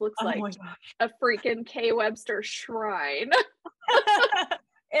it just looks like a freaking Kay Webster shrine.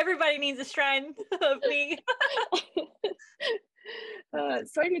 Everybody needs a shrine of me.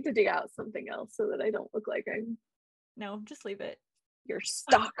 So I need to dig out something else so that I don't look like I'm No, just leave it. your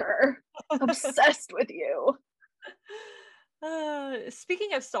stalker. Obsessed with you.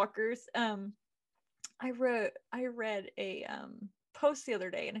 Speaking of stalkers, I read a post the other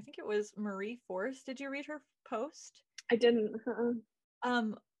day, and I think it was Marie Forrest. Did you read her post? I didn't.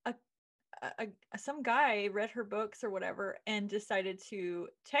 Some guy read her books or whatever and decided to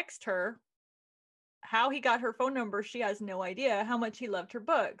text her. How he got her phone number, she has no idea. How much he loved her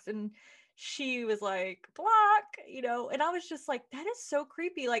books, and she was like, block, and I was just like, that is so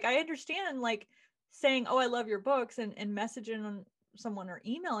creepy. Like, I understand like saying, oh, I love your books, and messaging on someone or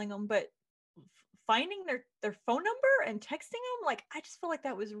emailing them, but finding their phone number and texting them, like, I just feel like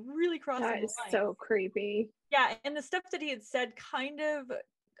that was really crossing the line. That is so creepy. Yeah, and the stuff that he had said kind of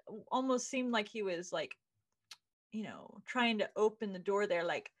almost seemed like he was like, trying to open the door there,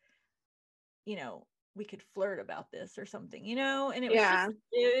 like, we could flirt about this or something, and it was just,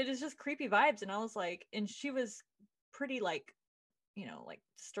 it is just creepy vibes. And I was like, and she was pretty like, like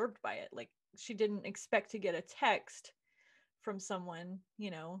disturbed by it. Like, she didn't expect to get a text from someone,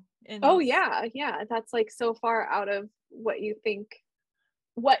 and oh yeah, that's like so far out of what you think,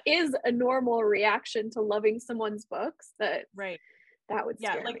 what is a normal reaction to loving someone's books, that right. That would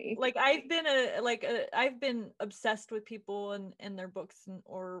scare me. Like I've been obsessed with people and their books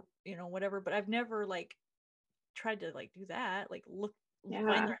or whatever, but I've never like tried to like do that, like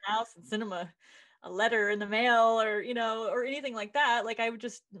find their house and send them a letter in the mail, or or anything like that. Like, I would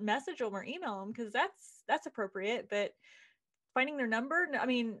just message them or email them because that's appropriate. But finding their number, I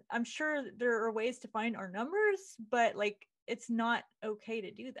mean, I'm sure there are ways to find our numbers, but like, it's not okay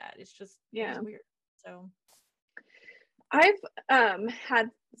to do that. It's just it's weird. So I've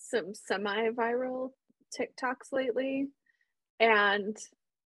had some semi-viral TikToks lately, and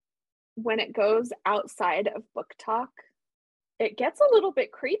when it goes outside of book talk, it gets a little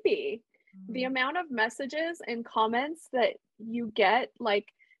bit creepy. The amount of messages and comments that you get, like,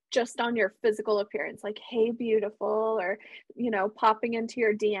 just on your physical appearance, like, hey, beautiful, or, popping into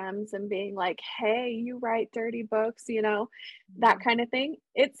your DMs and being like, hey, you write dirty books, that kind of thing.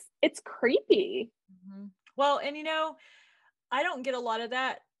 It's creepy. Well, and I don't get a lot of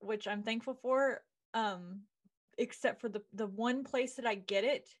that, which I'm thankful for, except for the one place that I get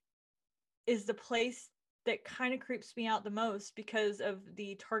it is the place that kind of creeps me out the most because of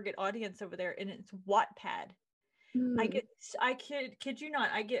the target audience over there, and it's Wattpad. I kid you not,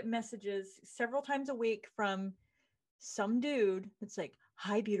 I get messages several times a week from some dude that's like,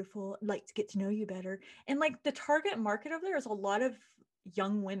 hi, beautiful, I'd like to get to know you better. And like, the target market over there is a lot of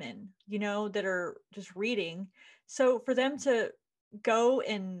young women, that are just reading. So for them to go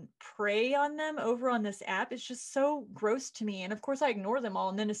and prey on them over on this app, it's just so gross to me. And of course I ignore them all.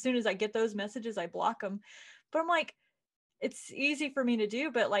 And then as soon as I get those messages, I block them. But I'm like, it's easy for me to do,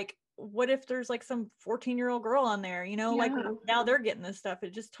 but like, what if there's like some 14-year-old girl on there, like, now they're getting this stuff.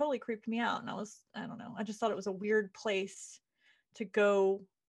 It just totally creeped me out. And I don't know, I just thought it was a weird place to go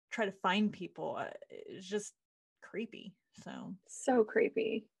try to find people. It's just creepy. So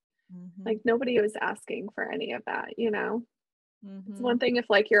creepy. Like, nobody was asking for any of that. It's one thing if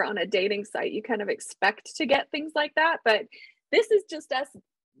like you're on a dating site, you kind of expect to get things like that, but this is just us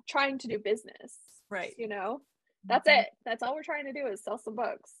trying to do business, right? You know, that's it. That's all we're trying to do is sell some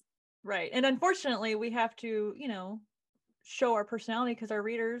books, right? And unfortunately, we have to, you know, show our personality because our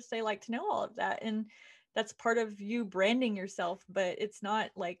readers, they like to know all of that, and that's part of you branding yourself, but it's not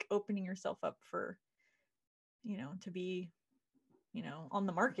like opening yourself up for, you know, to be, you know, on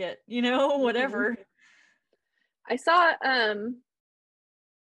the market, you know, whatever. I saw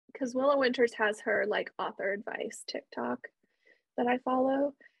because Willow Winters has her like author advice TikTok that I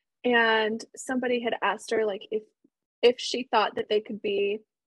follow, and somebody had asked her like if she thought that they could be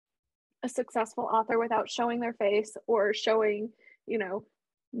a successful author without showing their face or showing, you know,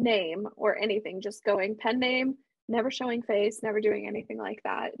 name or anything, just going pen name, never showing face, never doing anything like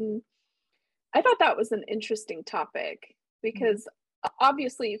that. And I thought that was an interesting topic because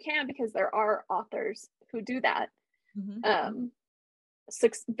obviously you can, because there are authors who do that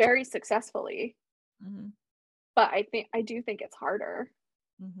very successfully. But I do think it's harder.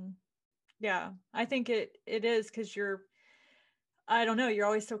 Yeah, I think it is, because I don't know, you're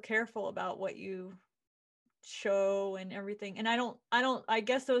always so careful about what you show and everything. And I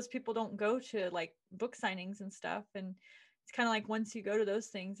guess those people don't go to like book signings and stuff. And it's kind of like once you go to those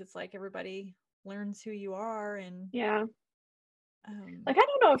things, it's like everybody learns who you are. And yeah. Like, I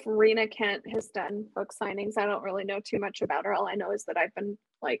don't know if Rena Kent has done book signings. I don't really know too much about her. All I know is that I've been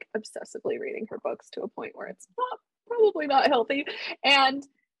like obsessively reading her books to a point where it's probably not healthy. And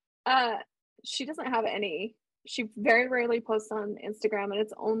she doesn't have any, she very rarely posts on Instagram, and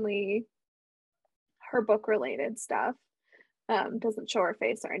it's only her book related stuff. Doesn't show her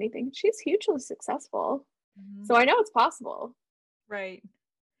face or anything. She's hugely successful. So I know it's possible. Right.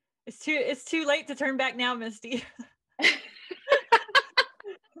 It's too late to turn back now, Misty.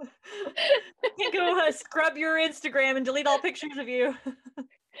 You can go scrub your Instagram and delete all pictures of you.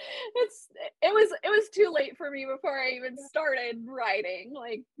 It was too late for me before I even started writing.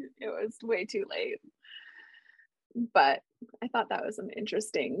 Like, it was way too late. But I thought that was an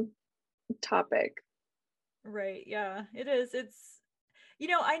interesting topic. Right. Yeah, it is. It's, you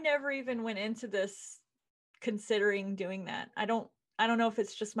know, I never even went into this considering doing that. I don't know if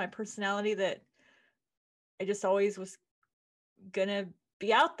it's just my personality that I just always was gonna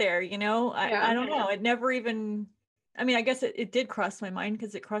be out there, you know. I don't know. It never even, I mean, I guess it did cross my mind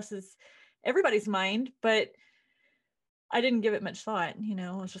because it crosses everybody's mind, but I didn't give it much thought, you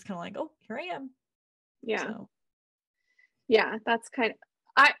know. I was just kind of like, oh, here I am. Yeah. So. Yeah, that's kind of,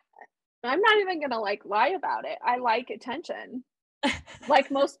 I'm not even gonna like lie about it. I like attention. Like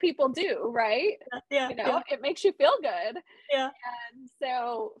most people do, right? Yeah. You know, it makes you feel good. Yeah. And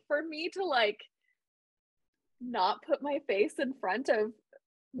so for me to like not put my face in front of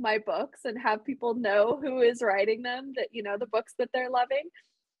my books and have people know who is writing them, that, you know, the books that they're loving,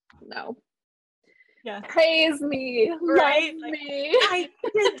 no. Yeah. Praise me. Right? Love like, me. I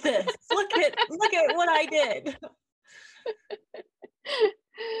did this. Look at what I did.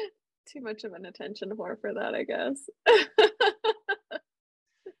 Too much of an attention whore for that, I guess.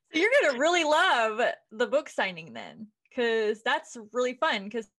 You're gonna really love the book signing then, because that's really fun,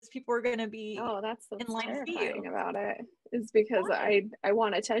 because people are gonna be that's in line terrifying about it, is because I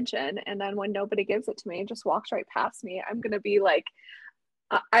want attention, and then when nobody gives it to me and just walks right past me, I'm gonna be like,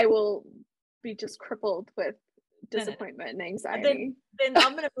 I will be just crippled with disappointment and anxiety. Then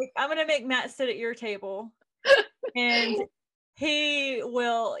I'm gonna make Matt sit at your table, and he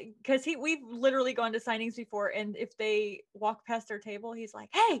will, because we've literally gone to signings before, and if they walk past our table, he's like,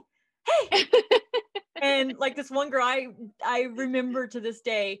 hey. And like this one girl, I remember to this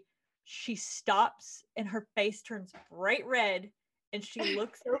day, she stops and her face turns bright red and she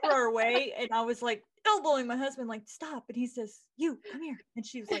looks over our way, and I was like elbowing my husband, like, stop. And he says, you come here. And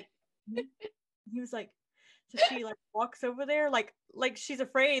she was like, he was like, so she like walks over there like she's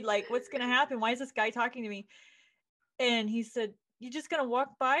afraid, like, what's gonna happen? Why is this guy talking to me? And he said, you just gonna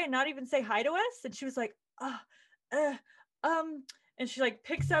walk by and not even say hi to us? And she was like, and she like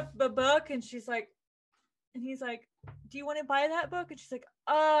picks up the book, and she's like, and he's like, do you want to buy that book? And she's like,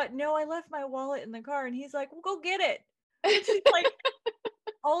 no, I left my wallet in the car. And he's like, well, go get it. And she's like,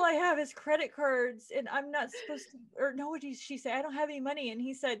 all I have is credit cards, and I'm not supposed to, or no, what did she say? I don't have any money. And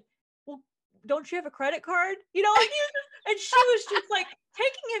he said, well, don't you have a credit card? You know, like, and she was just like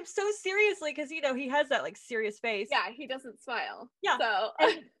taking him so seriously, because, you know, he has that like serious face. Yeah, he doesn't smile. Yeah. So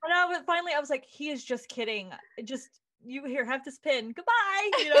and finally I was like, he is just kidding. Just, you here, have this pin. Goodbye.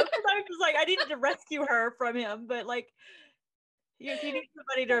 You know, because I was like, I needed to rescue her from him, but like, if you need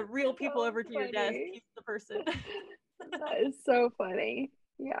somebody to reel people over to your desk, he's the person. That is so funny.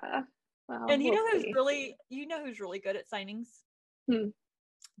 Yeah. Well, and you know who's really good at signings? Hmm.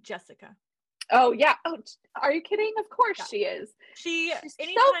 Jessica. Oh yeah. Oh, are you kidding? Of course Yeah. she is. She's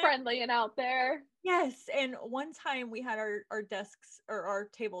anytime, so friendly and out there. Yes. And one time we had our desks or our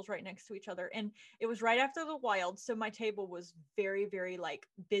tables right next to each other, and it was right after the wild. So my table was very, very like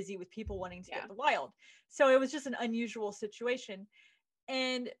busy with people wanting to get the wild. So it was just an unusual situation.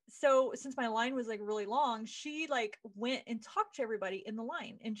 And so since my line was like really long, she like went and talked to everybody in the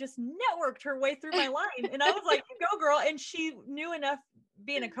line and just networked her way through my line. And I was like, go girl. And she knew enough,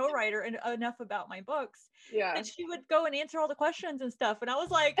 being a co-writer, and enough about my books, that she would go and answer all the questions and stuff. And I was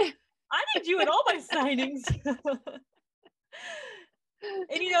like, I need you at all my signings.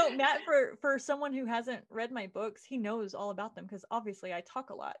 And you know, Matt, for someone who hasn't read my books, he knows all about them because obviously I talk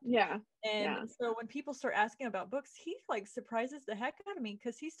a lot. Yeah. And so when people start asking about books, he like surprises the heck out of me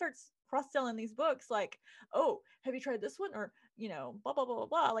because he starts cross-selling these books like, oh, have you tried this one? Or, you know, blah, blah, blah, blah,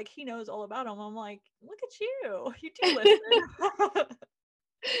 blah. Like he knows all about them. I'm like, look at you. You do listen.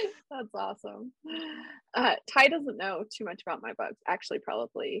 That's awesome. Ty doesn't know too much about my books, actually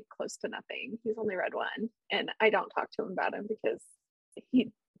probably close to nothing. He's only read one, and I don't talk to him about him because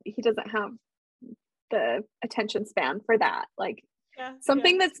he doesn't have the attention span for that. Like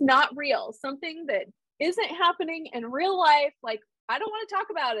something that's not real, something that isn't happening in real life. Like I don't want to talk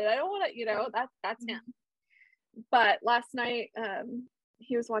about it. I don't want to, you know, that's him. But last night,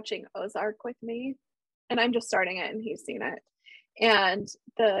 he was watching Ozark with me, and I'm just starting it, and he's seen it. And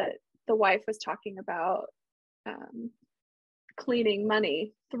the wife was talking about cleaning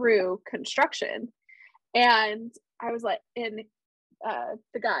money through construction, and I was like, and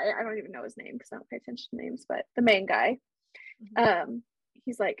the guy, I don't even know his name because I don't pay attention to names, but the main guy,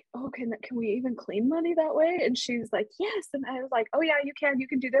 he's like, oh, can we even clean money that way? And she's like, yes. And I was like, oh yeah, you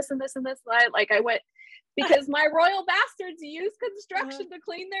can do this and this and this. And I went, because my royal bastards use construction to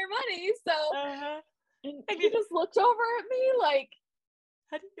clean their money. So and he just looked over at me like,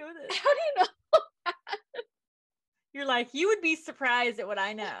 how do you know this? How do you know that? You're like, you would be surprised at what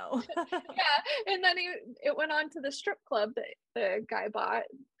I know. Yeah. And then it went on to the strip club that the guy bought.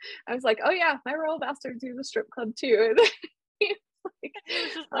 I was like, oh yeah, my royal bastards do the strip club too. And he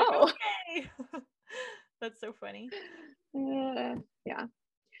was just like, oh, okay. That's so funny. Yeah.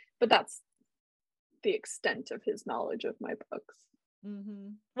 But that's the extent of his knowledge of my books.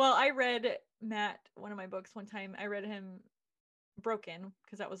 Well, I read Matt, one of my books one time. I read him Broken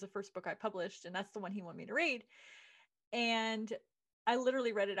because that was the first book I published, and that's the one he wanted me to read. And I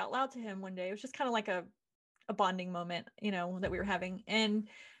literally read it out loud to him one day. It was just kind of like a bonding moment, you know, that we were having. And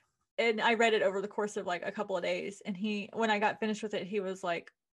I read it over the course of like a couple of days. And when I got finished with it, he was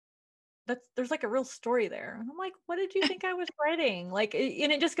like, there's like a real story there. And I'm like, what did you think I was writing? Like,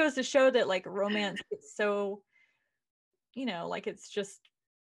 and it just goes to show that like romance is so, you know, like it's just,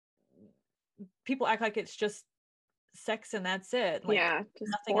 people act like it's just sex and that's it. Like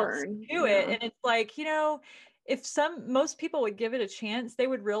just nothing porn. else to it. And it's like, you know, if most people would give it a chance, they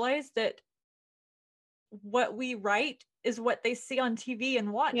would realize that what we write is what they see on TV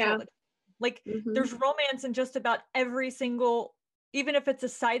and watch all the time. Like there's romance in just about every single, even if it's a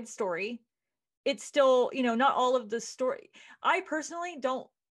side story, it's still, you know, not all of the story. I personally don't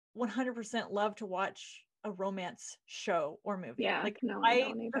 100% love to watch a romance show or movie. Like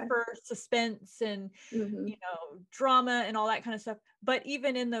I prefer suspense and you know, drama and all that kind of stuff. But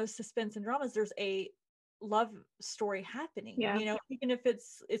even in those suspense and dramas, there's a love story happening. You know, even if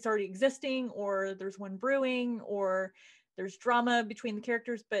it's already existing, or there's one brewing, or there's drama between the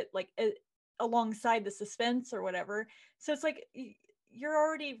characters, but like alongside the suspense or whatever. So it's like you're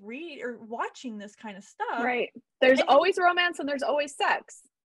already watching this kind of stuff. Right. There's always romance and there's always sex.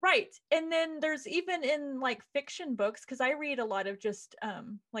 Right. And then there's even in like fiction books, because I read a lot of just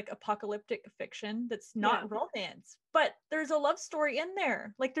like apocalyptic fiction that's not romance, but there's a love story in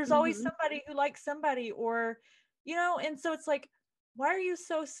there. Like there's always somebody who likes somebody, or, you know, and so it's like, why are you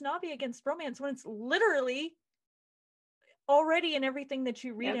so snobby against romance when it's literally already in everything that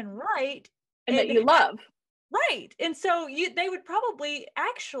you read and write and that you love? Right. And so they would probably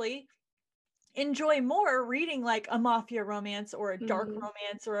actually enjoy more reading like a mafia romance or a dark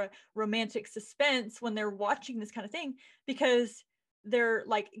romance or a romantic suspense when they're watching this kind of thing, because they're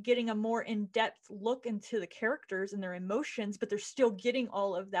like getting a more in-depth look into the characters and their emotions, but they're still getting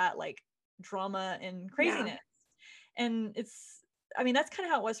all of that like drama and craziness. And I mean, that's kind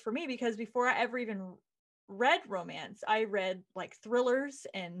of how it was for me, because before I ever even read romance, I read like thrillers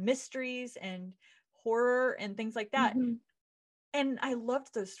and mysteries and horror and things like that. And I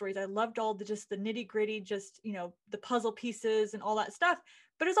loved those stories. I loved all the nitty gritty, just, you know, the puzzle pieces and all that stuff.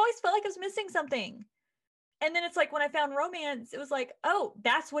 But it's always felt like I was missing something. And then it's like when I found romance, it was like, oh,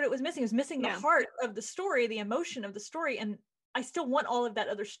 that's what it was missing. It was missing the heart of the story, the emotion of the story. And I still want all of that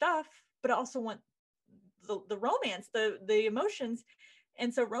other stuff, but I also want the romance, the emotions.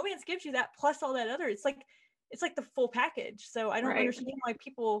 And so romance gives you that plus all that other. It's like the full package. So I don't understand why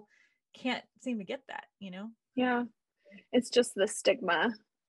people can't seem to get that, you know? Yeah. It's just the stigma.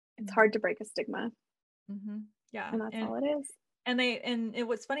 It's hard to break a stigma. Mm-hmm. Yeah. And that's all it is. And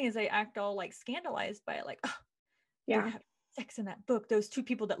what's funny is they act all like scandalized by it, like, oh, yeah, they're having sex in that book, those two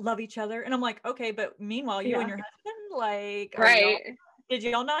people that love each other. And I'm like, okay, but meanwhile, you and your husband, like, did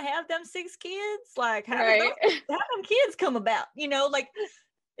y'all not have them 6 kids? Like, how did them kids come about? You know, like,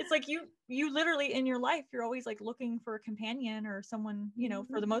 it's like you literally in your life, you're always like looking for a companion or someone, you know,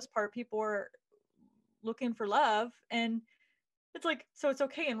 for the most part, people are looking for love. And it's like, so it's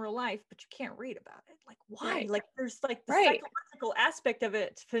okay in real life, but you can't read about it. Like, why? Like, there's like the psychological aspect of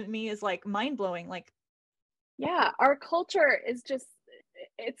it for me is like mind blowing. Like, yeah, our culture is just,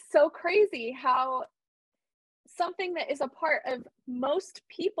 it's so crazy how something that is a part of most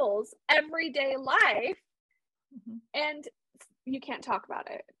people's everyday life and you can't talk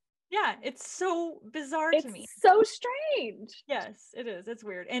about it. Yeah, it's so bizarre to me. It's so strange. Yes, it is. It's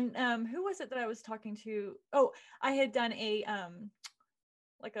weird. And who was it that I was talking to? Oh, I had done a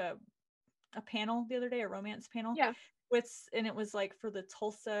like a panel the other day, a romance panel. Yeah. And it was like for the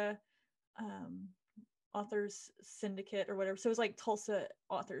Tulsa authors syndicate or whatever. So it was like Tulsa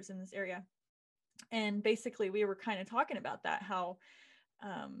authors in this area. And basically we were kind of talking about that, how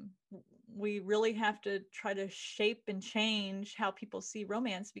we really have to try to shape and change how people see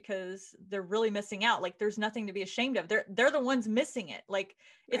romance, because they're really missing out. Like, there's nothing to be ashamed of. They're the ones missing it. Like,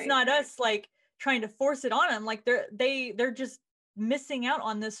 it's not us like trying to force it on them. Like, they're just missing out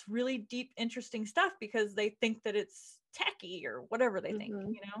on this really deep, interesting stuff because they think that it's tacky or whatever they think,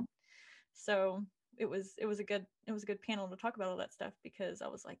 you know? So it was a good panel to talk about all that stuff, because I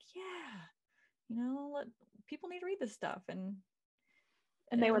was like, yeah, you know, people need to read this stuff, and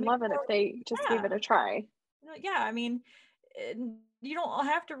they would love it if they just gave it a try. Yeah, I mean, you don't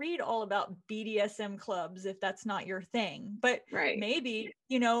have to read all about BDSM clubs if that's not your thing, but maybe,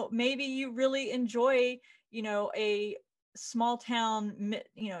 you know, maybe you really enjoy, you know, a small town,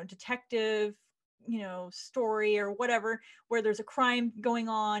 you know, detective, you know, story or whatever, where there's a crime going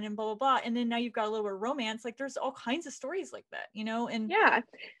on and blah, blah, blah. And then now you've got a little bit of romance. Like, there's all kinds of stories like that, you know? And yeah,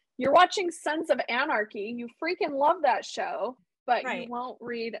 you're watching Sons of Anarchy. You freaking love that show, but you won't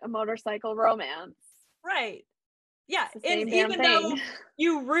read a motorcycle romance. Right. Yeah. And even though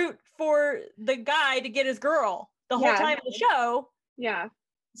you root for the guy to get his girl the whole time of the show. Yeah.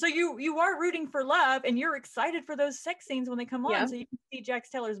 So you are rooting for love, and you're excited for those sex scenes when they come on, so you can see Jax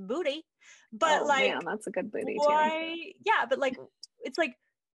Taylor's booty. But like, man, that's a good booty too. Yeah, but like, it's like,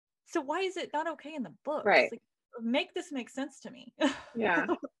 so why is it not okay in the books? Right. Like, make this make sense to me. Yeah.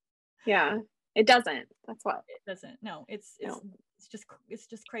 Yeah. It doesn't. That's what. It doesn't. No, it's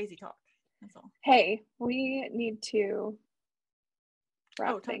just crazy talk. That's all. Hey, we need to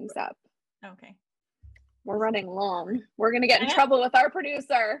wrap things up. Okay. We're running long. We're going to get in trouble with our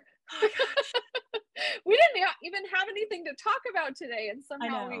producer. Oh my gosh. We didn't even have anything to talk about today, and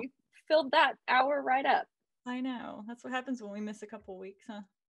somehow we filled that hour right up. I know. That's what happens when we miss a couple weeks, huh?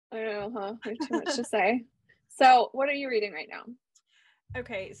 I know, huh? We have too much to say. So, what are you reading right now?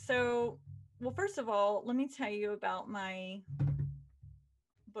 Okay, so, well, first of all, let me tell you about my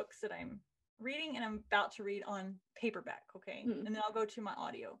books that I'm reading and I'm about to read on paperback, okay? And then I'll go to my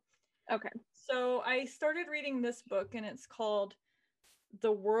audio. Okay. So I started reading this book, and it's called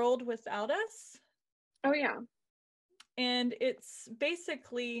The World Without Us. Oh, yeah. And it's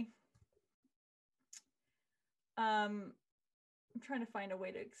basically, I'm trying to find a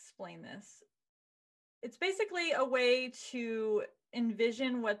way to explain this. It's basically a way to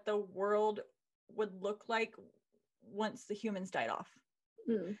envision what the world would look like once the humans died off.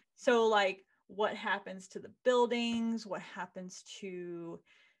 So like, what happens to the buildings, what happens to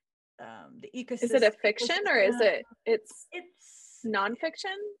the ecosystem. Is it a fiction or is it's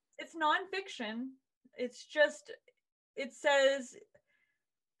nonfiction? It's nonfiction. It's just, it says,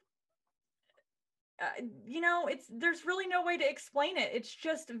 you know, there's really no way to explain it. It's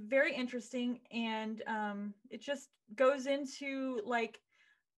just very interesting. And it just goes into like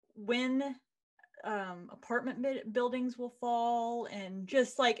when apartment buildings will fall, and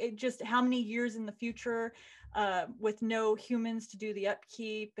just like just how many years in the future with no humans to do the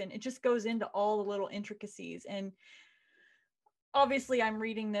upkeep, and it just goes into all the little intricacies. And obviously I'm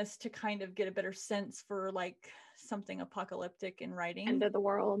reading this to kind of get a better sense for like something apocalyptic in writing, end of the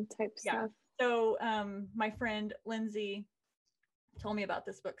world type stuff. So my friend Lindsay told me about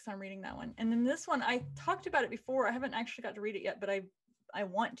this book, so I'm reading that one. And then this one, I talked about it before, I haven't actually got to read it yet, but I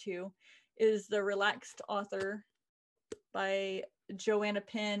want to, is The Relaxed Author by Joanna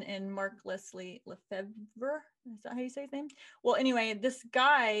Penn and Mark Leslie Lefebvre. Is that how you say his name? Well, anyway, this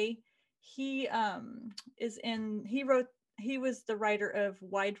guy, he was the writer of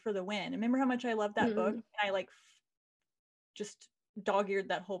Wide for the Wind. Remember how much I loved that book? And I like just dog-eared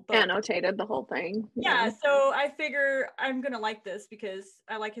that whole book. Annotated the whole thing. Yeah, so I figure I'm gonna like this because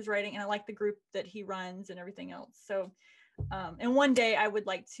I like his writing and I like the group that he runs and everything else. So and one day I would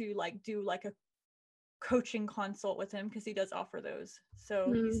like to do like a coaching consult with him because he does offer those.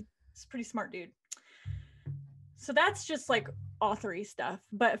 So he's a pretty smart dude. So that's just like authory stuff.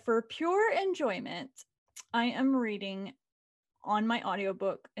 But for pure enjoyment, I am reading on my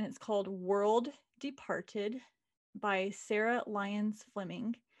audiobook, and it's called World Departed by Sarah Lyons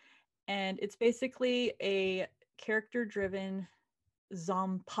Fleming. And it's basically a character-driven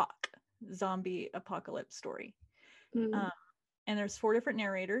zombie apocalypse story. And there's 4 different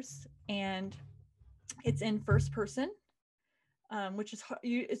narrators, and it's in first person, which is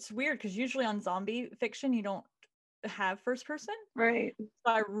it's weird because usually on zombie fiction you don't have first person. Right.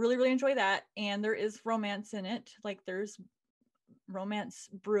 So I really, really enjoy that. And there is romance in it. Like there's romance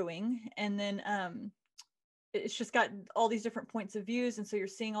brewing. And then it's just got all these different points of views. And so you're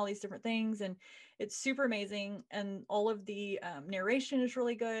seeing all these different things. And it's super amazing. And all of the narration is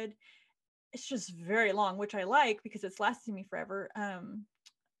really good. It's just very long, which I like because it's lasting me forever.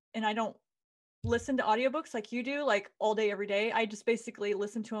 And I don't listen to audiobooks like you do, like all day, every day. I just basically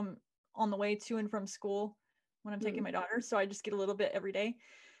listen to them on the way to and from school when I'm taking my daughter. So I just get a little bit every day.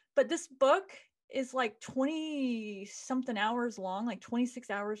 But this book is like 20 something hours long, like 26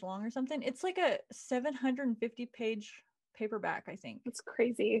 hours long or something. It's like a 750 page paperback, I think. It's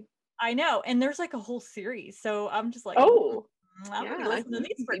crazy. I know. And there's like a whole series. So I'm just like, I'm gonna listen to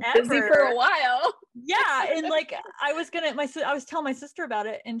these forever. Busy for a while. Yeah, and like I was telling my sister about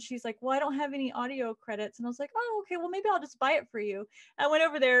it, and she's like, "Well, I don't have any audio credits," and I was like, "Oh, okay. Well, maybe I'll just buy it for you." I went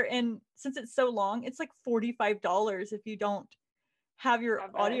over there, and since it's so long, it's like $45 if you don't have your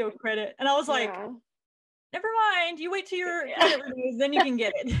audio credit. And I was like, "Never mind. You wait till your credit renews, then you can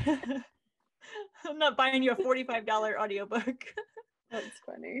get it." I'm not buying you a $45 audiobook. That's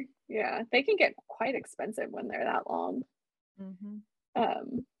funny. Yeah, they can get quite expensive when they're that long.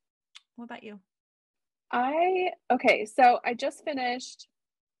 What about you? So I just finished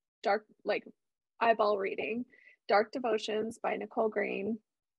eyeball reading Dark Devotions by Nicole Green.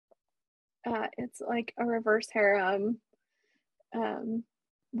 It's like a reverse harem.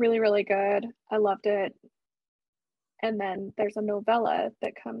 Really, really good. I loved it. And then there's a novella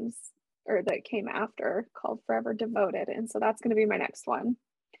that came after called Forever Devoted. And so that's going to be my next one.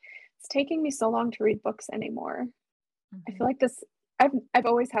 It's taking me so long to read books anymore. I feel like I've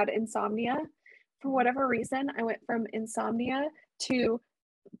always had insomnia. For whatever reason, I went from insomnia to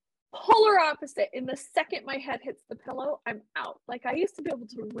polar opposite. In the second my head hits the pillow, I'm out. Like I used to be able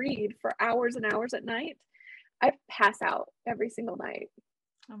to read for hours and hours at night. I pass out every single night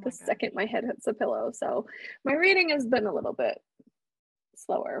the second my head hits the pillow. So my reading has been a little bit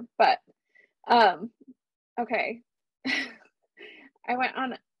slower, but okay.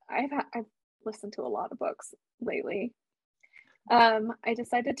 I've listened to a lot of books lately. I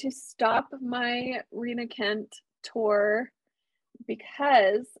decided to stop my Rena Kent tour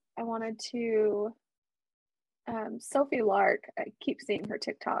because I wanted to Sophie Lark. I keep seeing her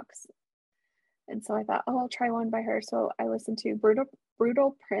TikToks, and so I thought, I'll try one by her. So I listened to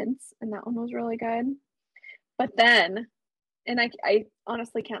Brutal Prince, and that one was really good. But then, and I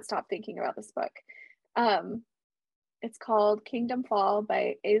honestly can't stop thinking about this book. It's called Kingdom Fall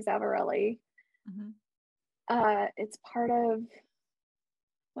by A. Zavarelli. It's part of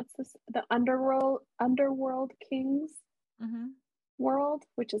the Underworld Kings world,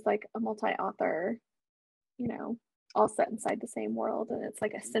 which is like a multi-author, all set inside the same world, and it's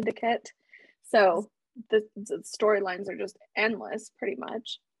like a syndicate. So the storylines are just endless, pretty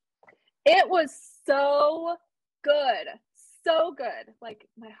much. It was so good. So good. Like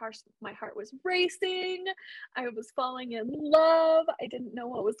my heart was racing. I was falling in love. I didn't know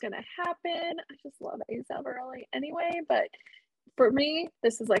what was gonna happen. I just love A. Zavarelli anyway, but for me,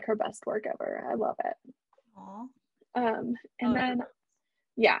 this is like her best work ever. I love it. And then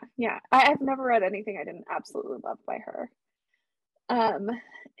I've never read anything I didn't absolutely love by her. And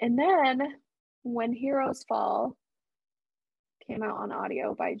then When Heroes Fall came out on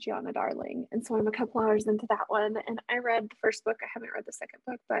audio by Gianna Darling, and so I'm a couple hours into that one, and I read the first book. I haven't read the second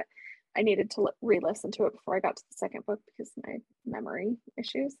book, but I needed to re-listen to it before I got to the second book because of my memory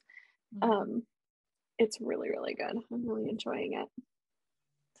issues. It's really, really good. I'm really enjoying it.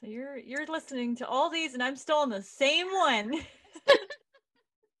 So you're listening to all these, and I'm still on the same one.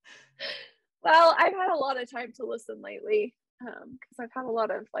 Well, I've had a lot of time to listen lately because I've had a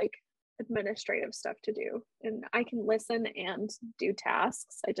lot of like administrative stuff to do, and I can listen and do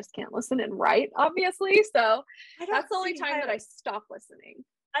tasks. I just can't listen and write, obviously. So that's the only time that I stop listening.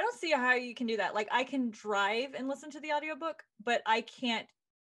 I don't see how you can do that. Like I can drive and listen to the audiobook, but I can't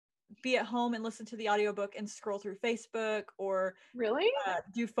be at home and listen to the audiobook and scroll through Facebook or Really?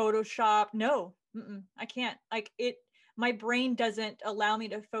 Do Photoshop. No, I can't. Like it, my brain doesn't allow me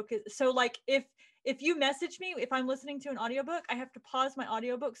to focus. So like if you message me, if I'm listening to an audiobook, I have to pause my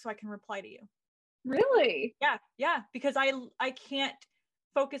audiobook so I can reply to you. Really? Yeah, because I can't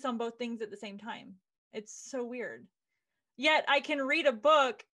focus on both things at the same time. It's so weird. Yet I can read a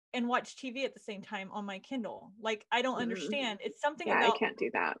book and watch TV at the same time on my Kindle. Like I don't understand. It's something about I can't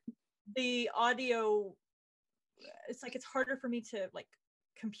do that. The audio. It's like it's harder for me to like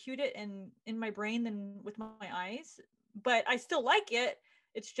compute it in my brain than with my eyes, but I still like it.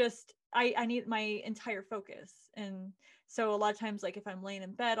 It's just I need my entire focus. And so a lot of times, like if I'm laying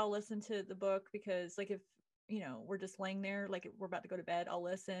in bed, I'll listen to the book, because like if we're just laying there, like we're about to go to bed, I'll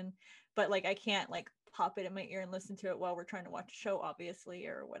listen. But like I can't like pop it in my ear and listen to it while we're trying to watch a show, obviously,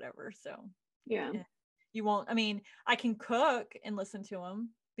 or whatever. So yeah, you won't. I mean, I can cook and listen to them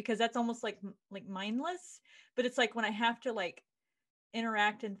because that's almost like mindless. But it's like when I have to like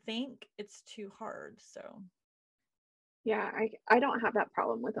interact and think, it's too hard. So yeah, I don't have that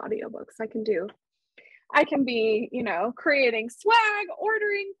problem with audiobooks. I can be, creating swag,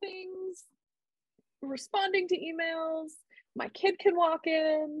 ordering things, responding to emails. My kid can walk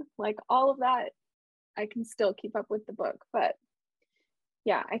in, like all of that. I can still keep up with the book, but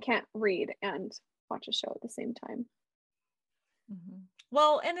yeah, I can't read and watch a show at the same time. mm-hmm.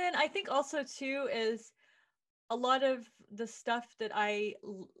 Well, and then I think also too is a lot of the stuff that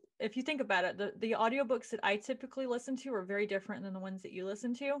if you think about it, the audiobooks that I typically listen to are very different than the ones that you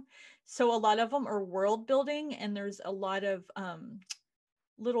listen to. So a lot of them are world building, and there's a lot of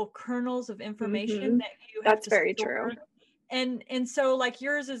little kernels of information that you have That's to very store. true. And so like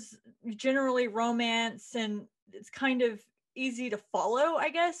yours is generally romance, and it's kind of easy to follow, I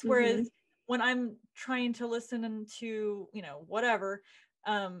guess. Whereas when I'm trying to listen to, whatever,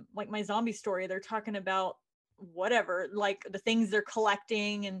 like my zombie story, they're talking about whatever, like the things they're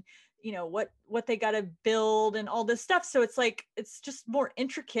collecting, and what they got to build and all this stuff. So it's like it's just more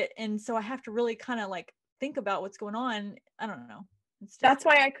intricate, and so I have to really kind of like think about what's going on. I don't know. That's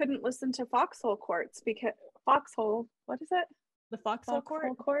why I couldn't listen to Foxhole Courts, because what is it? The Foxhole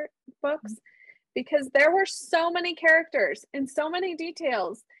Court books, because there were so many characters and so many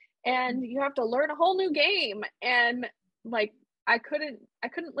details, and you have to learn a whole new game, and like I couldn't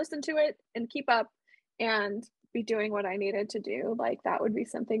listen to it and keep up and be doing what I needed to do. Like that would be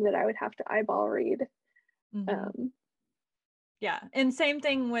something that I would have to eyeball read. Yeah, and same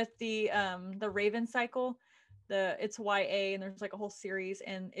thing with the Raven Cycle. It's YA, and there's like a whole series,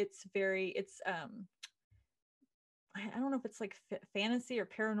 and it's I don't know if it's like fantasy or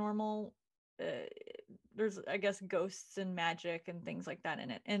paranormal. There's, I guess, ghosts and magic and things like that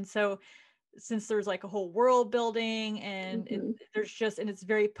in it. And so since there's like a whole world building, and it's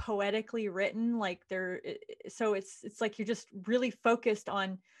very poetically written, like so it's like you're just really focused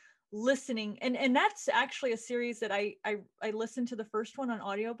on listening. And that's actually a series that I listened to the first one on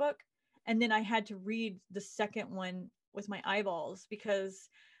audiobook, and then I had to read the second one with my eyeballs because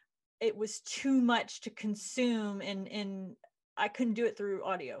it was too much to consume, and I couldn't do it through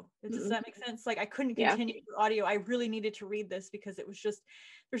audio. Does that make sense? Like I couldn't continue through audio. I really needed to read this because it was just,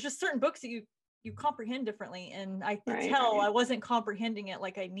 there's just certain books that you comprehend differently, and I could tell I wasn't comprehending it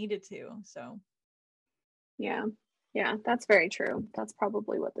like I needed to. So yeah, that's very true. That's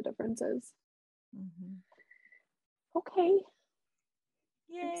probably what the difference is. Okay.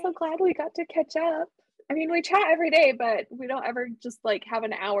 Yay. I'm so glad we got to catch up. I mean, we chat every day, but we don't ever just like have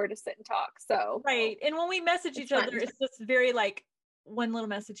an hour to sit and talk. So right. And when we message each other, it's just very like one little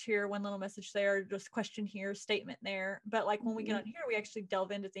message here, one little message there, just question here, statement there. But like when we get on here, we actually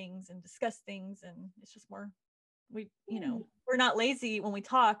delve into things and discuss things, and it's just more, we're not lazy when we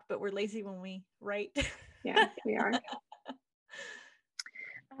talk, but we're lazy when we write. Yeah, we are.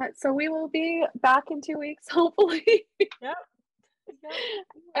 So we will be back in 2 weeks, hopefully. Yep.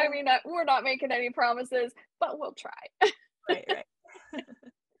 I mean, we're not making any promises, but we'll try. Right.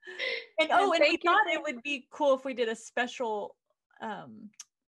 And we thought it would be cool if we did a special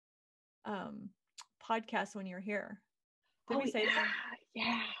podcast when you're here. Did we say that?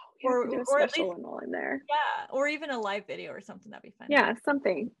 Yeah. Or do a special one while I'm there. Yeah, or even a live video or something. That'd be fun. Yeah,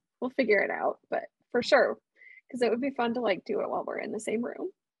 something. We'll figure it out, but for sure, because it would be fun to like do it while we're in the same room.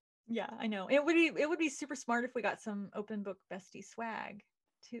 Yeah, I know. It would be super smart if we got some open book bestie swag.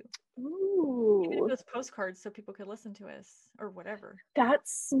 too. Ooh. Even if it was postcards so people could listen to us or whatever.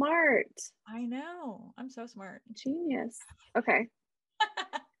 That's smart. I know. I'm so smart. Genius. Okay.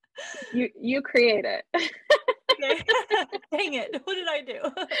 You create it. Okay. Dang it. What did I do?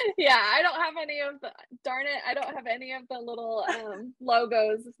 Yeah, I don't have any of the, darn it, I don't have any of the little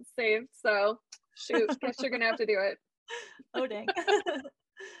logos saved. So shoot, guess you're gonna have to do it. Oh, dang.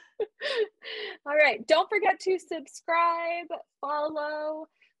 All right. Don't forget to subscribe, follow,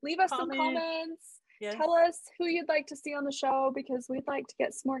 leave us some Comment. comments. Yes. Tell us who you'd like to see on the show because we'd like to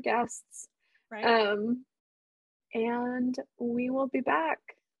get some more guests. Right. And we will be back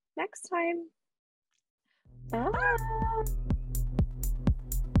next time. Bye.